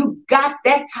you. You got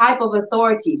that type of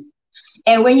authority.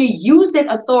 And when you use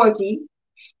that authority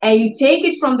and you take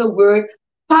it from the word,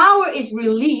 power is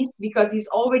released because he's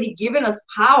already given us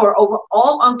power over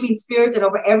all unclean spirits and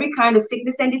over every kind of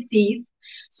sickness and disease.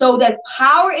 So that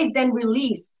power is then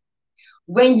released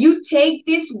when you take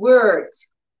this word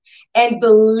and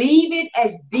believe it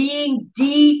as being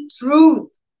the truth.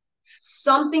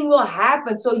 Something will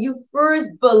happen. So you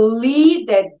first believe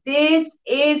that this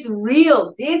is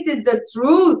real. This is the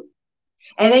truth.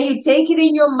 And then you take it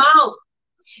in your mouth.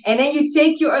 And then you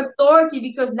take your authority,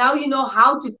 because now you know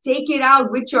how to take it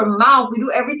out with your mouth. We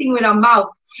do everything with our mouth.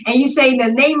 And you say, in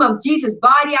the name of Jesus,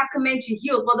 body, I command you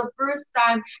healed. Well, the first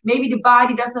time, maybe the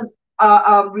body doesn't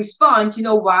respond. You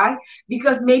know why?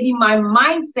 Because maybe my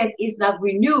mindset is not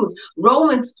renewed.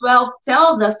 Romans 12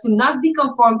 tells us to not be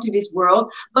conformed to this world,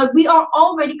 but we are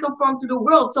already conformed to the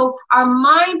world. So our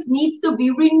minds needs to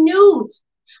be renewed,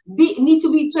 need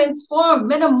to be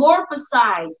transformed,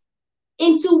 metamorphosized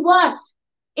into what?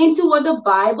 Into what the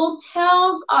Bible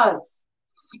tells us.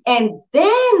 And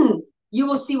then you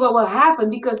will see what will happen,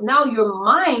 because now your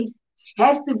mind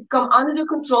has to come under the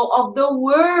control of the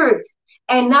word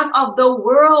and not of the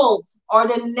world or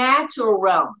the natural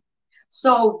realm.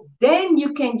 So then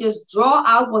you can just draw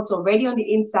out what's already on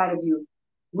the inside of you.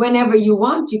 Whenever you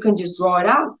want, you can just draw it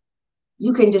out.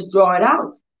 You can just draw it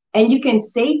out. And you can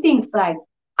say things like,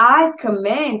 I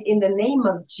command in the name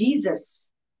of Jesus.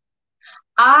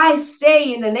 I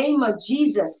say in the name of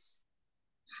Jesus.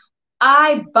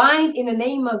 I bind in the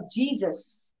name of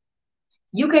Jesus.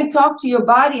 You can talk to your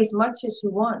body as much as you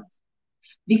want,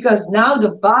 because now the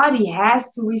body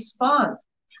has to respond.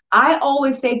 I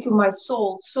always say to my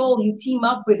soul, you team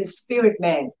up with the spirit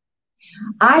man.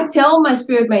 I tell my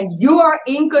spirit man, you are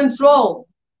in control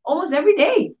almost every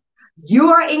day. You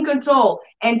are in control.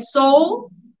 And soul,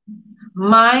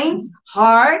 mind,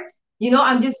 heart,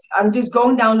 I'm just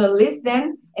going down the list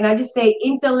then, and I just say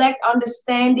intellect,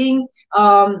 understanding,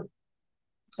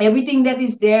 everything that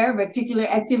is there, reticular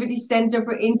activity center,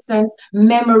 for instance,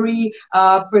 memory,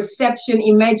 perception,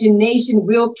 imagination,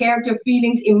 will, character,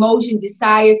 feelings, emotion,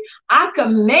 desires. I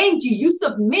command you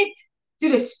submit to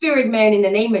the spirit man in the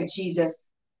name of Jesus.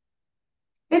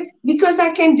 That's because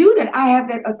I can do that. I have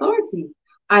that authority.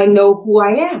 I know who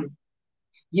I am.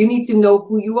 You need to know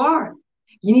who you are.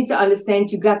 You need to understand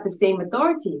you got the same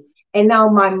authority. And now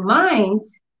my mind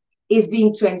is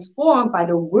being transformed by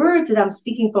the words that I'm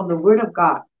speaking from the word of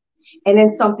God. And then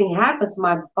something happens.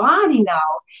 My body now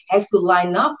has to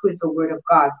line up with the word of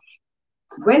God.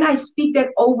 When I speak that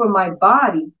over my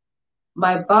body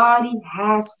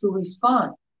has to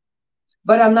respond.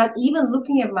 But I'm not even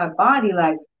looking at my body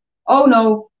like, oh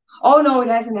no, it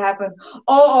hasn't happened.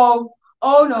 Oh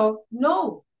no.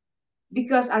 No.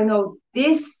 Because I know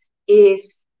this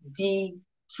is the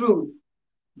truth.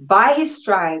 By his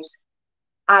stripes,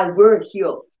 I were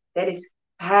healed. That is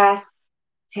past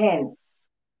tense.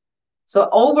 So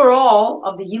overall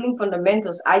of the healing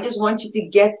fundamentals, I just want you to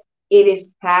get it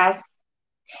is past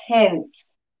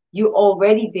tense. You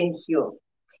already been healed.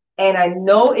 And I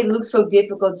know it looks so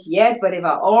difficult. Yes, but if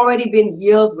I've already been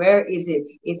healed, where is it?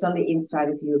 It's on the inside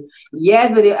of you.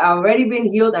 Yes, but if I've already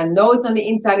been healed, I know it's on the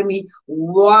inside of me.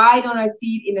 Why don't I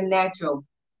see it in the natural?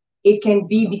 It can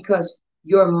be because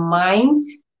your mind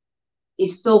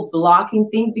is still blocking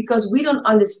things, because we don't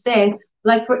understand.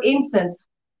 Like, for instance,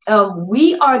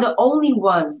 we are the only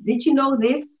ones. Did you know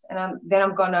this? And then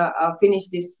I'm going to finish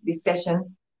this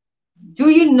session. Do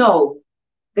you know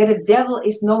that the devil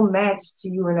is no match to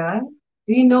you and I?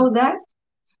 Do you know that?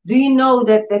 Do you know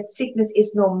that sickness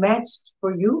is no match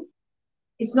for you?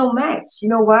 It's no match. You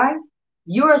know why?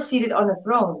 You are seated on a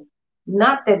throne,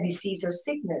 not that disease or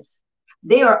sickness.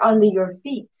 They are under your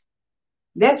feet.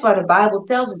 That's why the Bible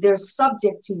tells us they're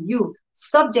subject to you.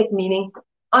 Subject meaning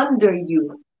under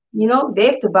you. They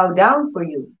have to bow down for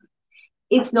you.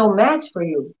 It's no match for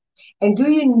you. And do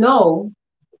you know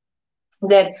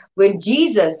that when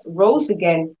Jesus rose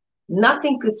again,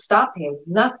 nothing could stop him?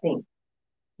 Nothing.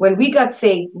 When we got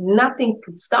saved, nothing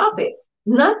could stop it.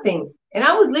 Nothing. And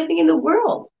I was living in the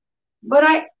world. But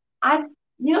I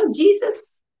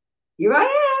Jesus, here I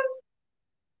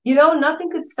am.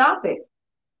 Nothing could stop it.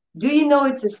 Do you know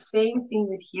it's the same thing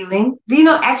with healing? Do you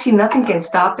know actually nothing can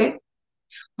stop it?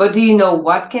 But do you know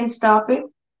what can stop it?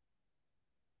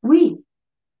 We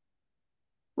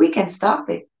can stop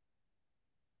it.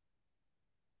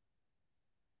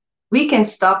 We can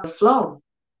stop the flow.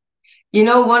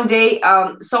 One day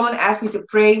someone asked me to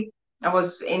pray. I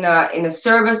was in a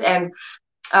service, and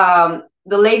the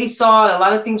lady saw a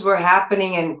lot of things were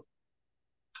happening, and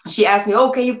she asked me,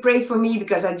 oh, can you pray for me?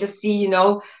 Because I just see,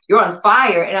 you're on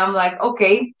fire. And I'm like,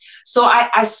 okay. So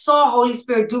I saw Holy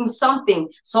Spirit doing something.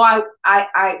 So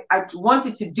I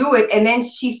wanted to do it. And then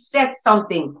she said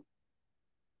something.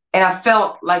 And I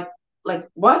felt like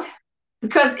what?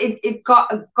 Because it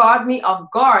caught me off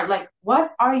guard. Like,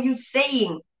 what are you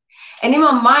saying? And in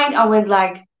my mind, I went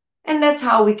like, and that's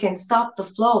how we can stop the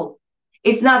flow.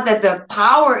 It's not that the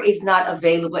power is not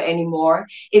available anymore.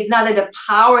 It's not that the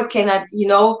power cannot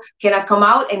come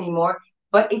out anymore,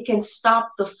 but it can stop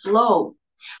the flow.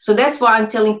 So that's why I'm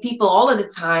telling people all of the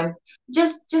time,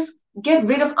 just get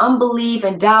rid of unbelief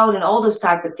and doubt and all those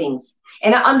type of things.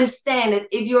 And I understand that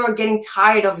if you're getting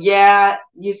tired of, yeah,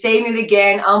 you're saying it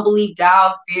again, unbelief,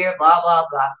 doubt, fear, blah, blah,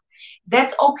 blah.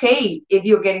 That's okay if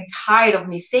you're getting tired of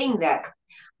me saying that.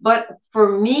 But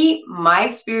for me, my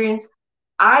experience,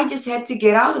 I just had to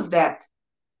get out of that.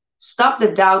 Stop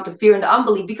the doubt, the fear, and the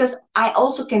unbelief, because I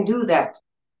also can do that.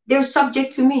 They're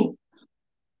subject to me.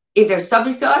 If they're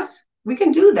subject to us, we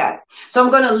can do that. So I'm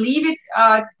going to leave it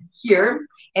here,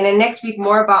 and then next week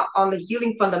more about on the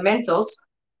healing fundamentals.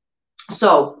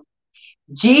 So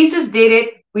Jesus did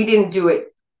it. We didn't do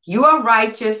it. You are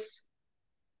righteous.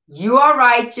 You are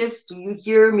righteous. Do you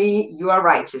hear me? You are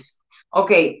righteous.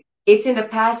 Okay. It's in the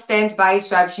past tense. By his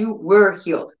stripes you were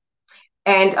healed.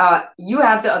 And you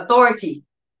have the authority.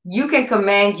 You can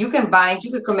command, you can bind,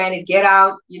 you can command it, get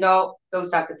out, those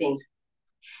type of things.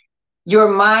 Your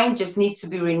mind just needs to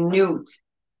be renewed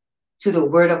to the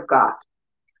word of God.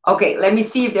 Okay, let me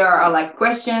see if there are like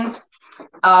questions.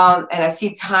 And I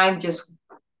see time just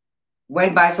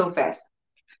went by so fast.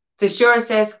 Tashura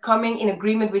says, coming in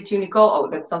agreement with you, Nicole. Oh,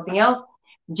 that's something else.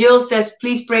 Jill says,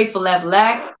 please pray for left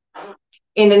leg.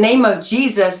 In the name of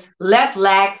Jesus, left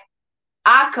leg,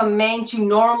 I command you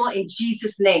normal in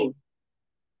Jesus' name.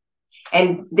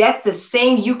 And that's the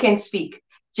same you can speak.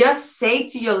 Just say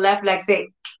to your left leg, say,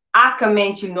 I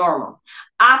command you normal.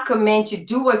 I command you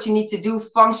do what you need to do,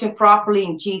 function properly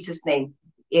in Jesus' name.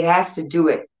 It has to do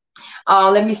it.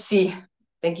 Let me see.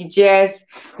 Thank you, Jess.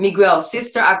 Miguel,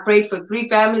 sister, I prayed for 3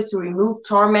 families to remove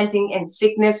tormenting and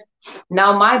sickness.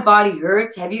 Now my body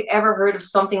hurts. Have you ever heard of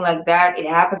something like that? It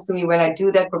happens to me when I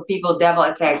do that for people, devil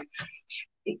attacks.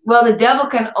 Well, the devil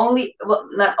can only, well,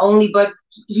 not only, but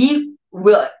he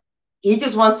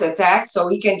just wants to attack, so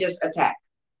he can just attack.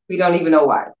 We don't even know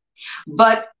why.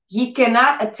 But he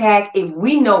cannot attack if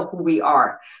we know who we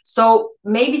are. So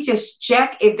maybe just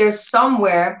check if there's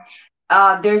somewhere,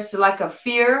 there's like a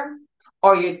fear,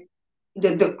 or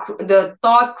the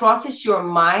thought crosses your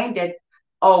mind that,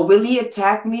 oh, will he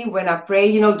attack me when I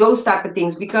pray? Those type of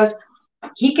things, because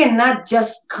he cannot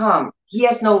just come. He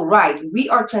has no right. We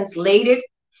are translated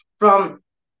from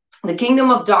the kingdom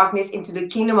of darkness into the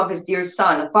kingdom of his dear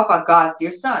son, of Papa God's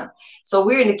dear son. So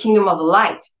we're in the kingdom of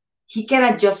light. He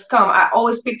cannot just come. I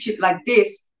always picture it like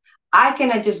this. I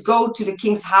cannot just go to the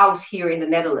king's house here in the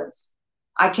Netherlands.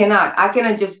 I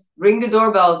cannot just ring the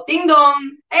doorbell, ding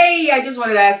dong. Hey, I just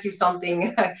wanted to ask you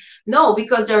something. No,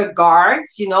 because there are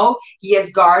guards, he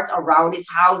has guards around his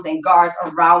house and guards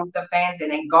around the fence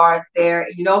and then guards there,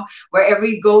 wherever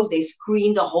he goes, they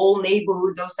screen the whole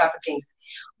neighborhood, those type of things.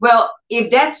 Well, if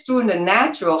that's true in the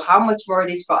natural, how much more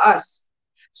it is for us.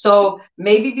 So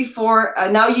maybe before,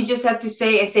 now you just have to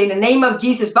say in the name of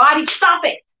Jesus, body, stop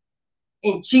it.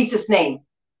 In Jesus' name.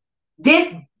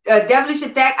 This devilish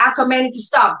attack, I command it to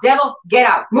stop. Devil, get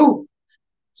out, move.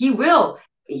 He will.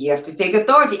 You have to take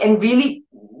authority and really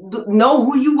know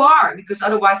who you are, because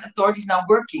otherwise authority is not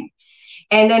working.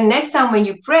 And then next time when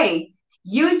you pray,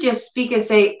 you just speak and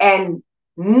say, and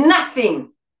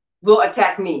nothing will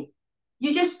attack me.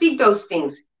 You just speak those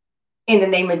things in the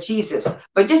name of Jesus.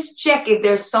 But just check if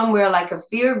there's somewhere like a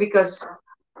fear, because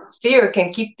fear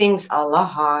can keep things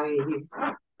alive.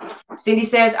 Cindy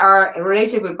says, our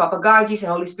relationship with Papa God, Jesus,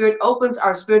 and Holy Spirit opens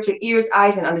our spiritual ears,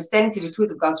 eyes, and understanding to the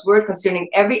truth of God's word concerning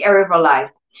every area of our life.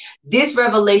 This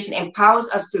revelation empowers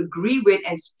us to agree with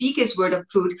and speak his word of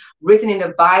truth written in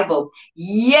the Bible.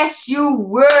 Yes, you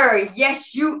were.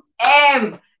 Yes, you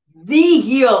am the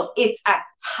healed. It's a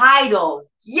title.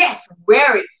 Yes,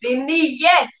 wear it, Cindy.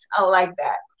 Yes, I like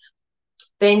that.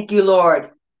 Thank you,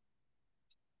 Lord.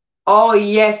 Oh,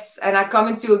 yes. And I come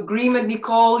into agreement,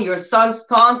 Nicole. Your son's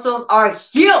tonsils are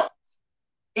healed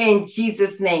in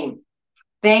Jesus' name.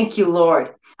 Thank you,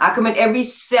 Lord. I commit every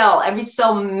cell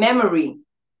memory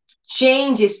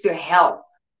changes to health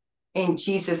in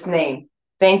Jesus' name.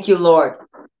 Thank you, Lord.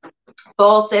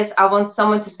 Paul says, I want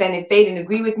someone to stand in faith and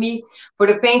agree with me for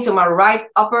the pains of my right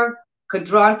upper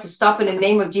quadrant to stop in the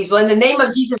name of Jesus. Well, in the name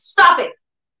of Jesus, stop it.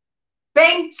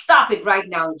 Pain, stop it right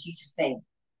now in Jesus' name.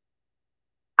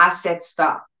 I said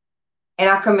stop. And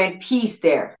I command peace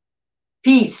there.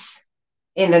 Peace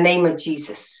in the name of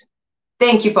Jesus.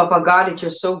 Thank you, Papa God, that you're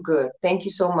so good. Thank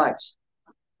you so much.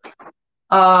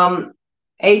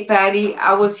 Hey, Patty,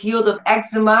 I was healed of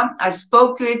eczema. I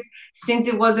spoke to it since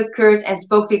it was a curse and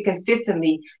spoke to it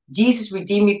consistently. Jesus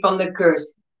redeemed me from the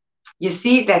curse. You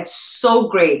see, that's so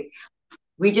great.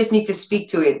 We just need to speak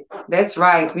to it. That's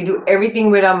right. We do everything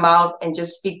with our mouth and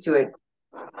just speak to it.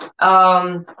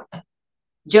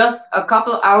 Just a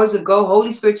couple of hours ago,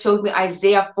 Holy Spirit showed me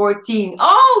Isaiah 14.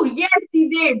 Oh, yes, he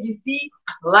did. You see,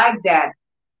 like that.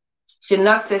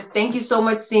 Chinook says, thank you so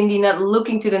much, Cindy. Not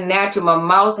looking to the natural. My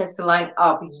mouth has to line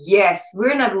up. Yes,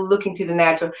 we're not looking to the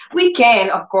natural. We can,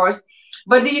 of course.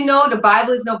 But do you know the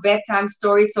Bible is no bedtime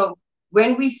story? So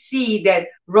when we see that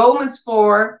Romans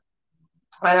 4,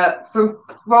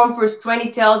 from verse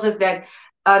 20 tells us that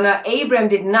Abraham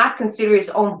did not consider his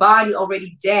own body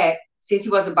already dead, since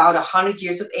he was about 100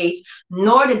 years of age,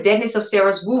 nor the deadness of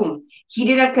Sarah's womb. He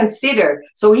did not consider.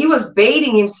 So he was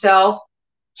baiting himself.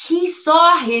 He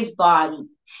saw his body.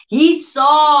 He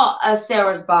saw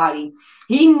Sarah's body.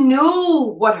 He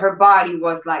knew what her body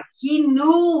was like. He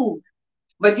knew.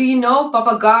 But do you know,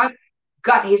 Papa God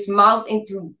got his mouth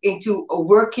into a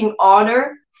working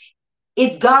order.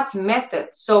 It's God's method.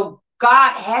 So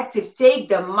God had to take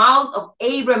the mouth of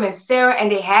Abraham and Sarah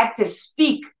and they had to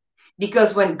speak.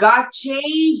 Because when God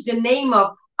changed the name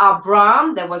of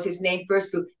Abram, that was his name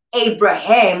first, to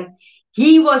Abraham,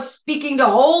 he was speaking the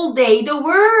whole day the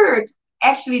word,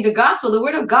 actually the gospel, the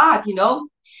word of God, you know,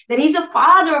 that he's a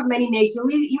father of many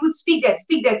nations. He would speak that,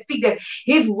 speak that, speak that.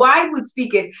 His wife would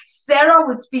speak it. Sarah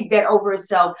would speak that over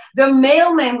herself. The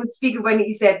mailman would speak it when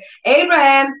he said,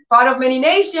 Abraham, father of many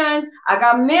nations, I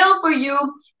got mail for you.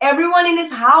 Everyone in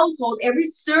his household, every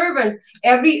servant,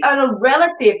 every other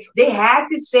relative, they had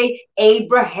to say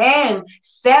Abraham,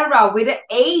 Sarah with an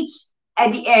H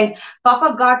at the end.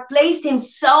 Papa God placed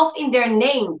himself in their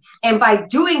name. And by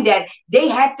doing that, they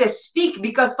had to speak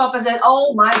because Papa said,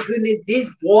 oh my goodness, this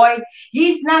boy,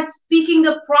 he's not speaking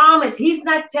the promise. He's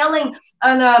not telling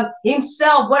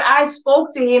himself what I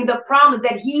spoke to him, the promise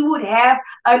that he would have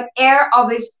an heir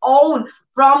of his own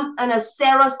from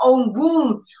Sarah's own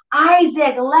womb.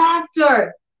 Isaac,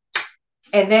 laughter.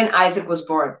 And then Isaac was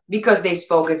born because they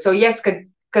spoke it. So yes,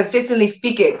 consistently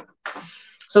speak it.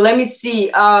 So let me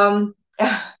see.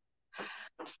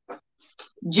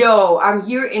 Joe, I'm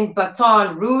here in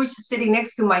Baton Rouge, sitting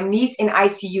next to my niece in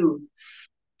ICU.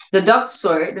 The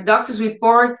doctor's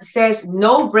report says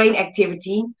no brain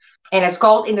activity and has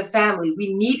called in the family.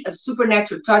 We need a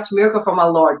supernatural touch miracle from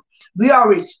our Lord. We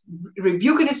are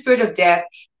rebuking the spirit of death,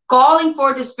 calling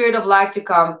for the spirit of life to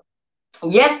come.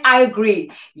 Yes, I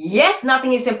agree. Yes,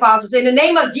 nothing is impossible. So in the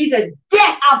name of Jesus,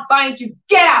 death, I bind you.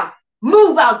 Get out.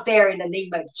 Move out there in the name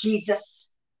of Jesus.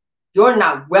 You're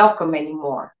not welcome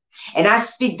anymore. And I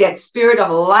speak that spirit of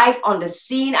life on the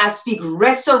scene. I speak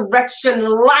resurrection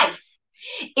life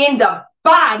in the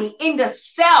body, in the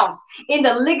cells, in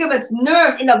the ligaments,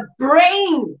 nerves, in the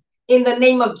brain, in the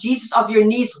name of Jesus, of your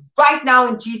niece right now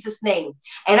in Jesus' name.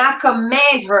 And I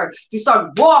command her to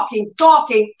start walking,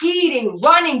 talking, eating,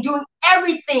 running, doing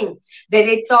everything that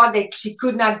they thought that she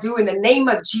could not do in the name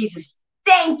of Jesus.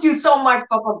 Thank you so much,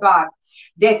 Papa God,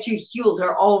 that you healed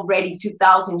her already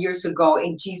 2,000 years ago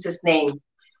in Jesus' name.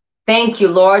 Thank you,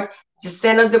 Lord. Just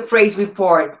send us the praise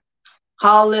report.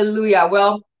 Hallelujah.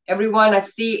 Well, everyone, I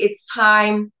see it's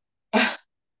time.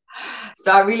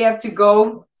 So I really have to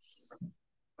go.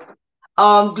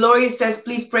 Gloria says,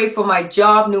 please pray for my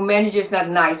job. New manager is not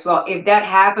nice. Well, if that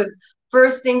happens,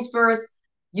 first things first,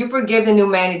 you forgive the new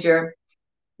manager.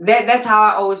 That's how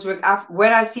I always work.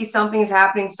 When I see something is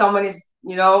happening, someone is,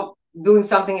 you know, doing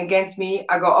something against me,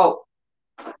 I go, oh,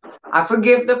 I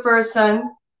forgive the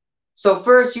person. So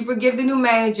first you forgive the new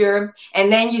manager,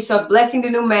 and then you start blessing the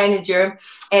new manager.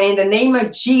 And in the name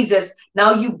of Jesus,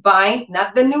 now you bind,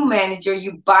 not the new manager,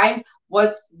 you bind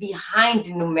what's behind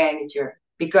the new manager,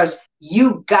 because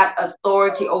you got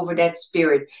authority over that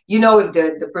spirit. You know, if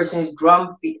the person is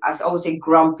grumpy, I always say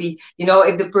grumpy, you know,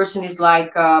 if the person is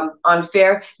like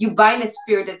unfair, you bind a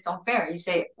spirit that's unfair. You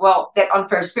say, well, that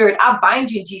unfair spirit, I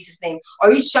bind you in Jesus' name.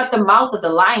 Or you shut the mouth of the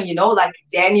lion, you know, like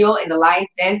Daniel in the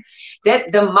lion's den,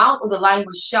 that the mouth of the lion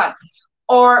was shut.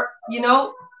 Or, you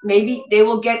know, maybe they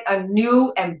will get a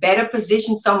new and better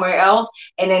position somewhere else,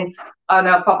 and then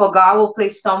Papa God will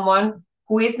place someone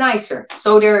who is nicer.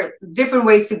 So there are different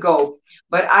ways to go.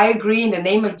 But I agree in the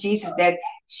name of Jesus that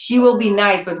she will be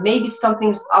nice, but maybe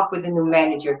something's up with the new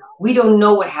manager. We don't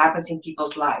know what happens in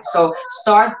people's lives. So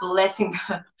start blessing.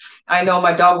 I know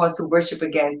my dog wants to worship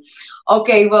again.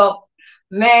 Okay, well,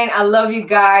 man, I love you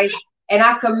guys. And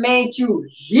I command you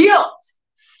healed.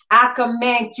 I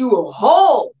command you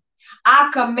whole. I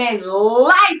command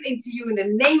life into you in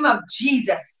the name of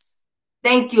Jesus.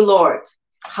 Thank you, Lord.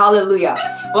 Hallelujah.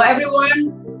 Well,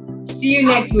 everyone, see you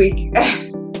next week.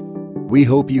 We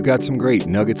hope you got some great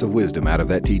nuggets of wisdom out of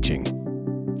that teaching.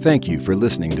 Thank you for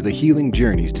listening to the Healing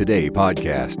Journeys Today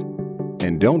podcast.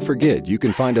 And don't forget, you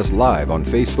can find us live on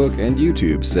Facebook and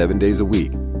YouTube 7 days a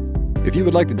week. If you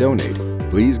would like to donate,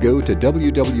 please go to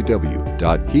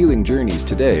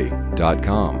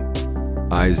www.healingjourneystoday.com.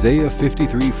 Isaiah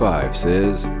 53:5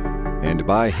 says, "And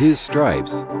by His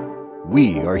stripes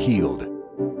we are healed."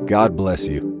 God bless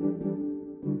you.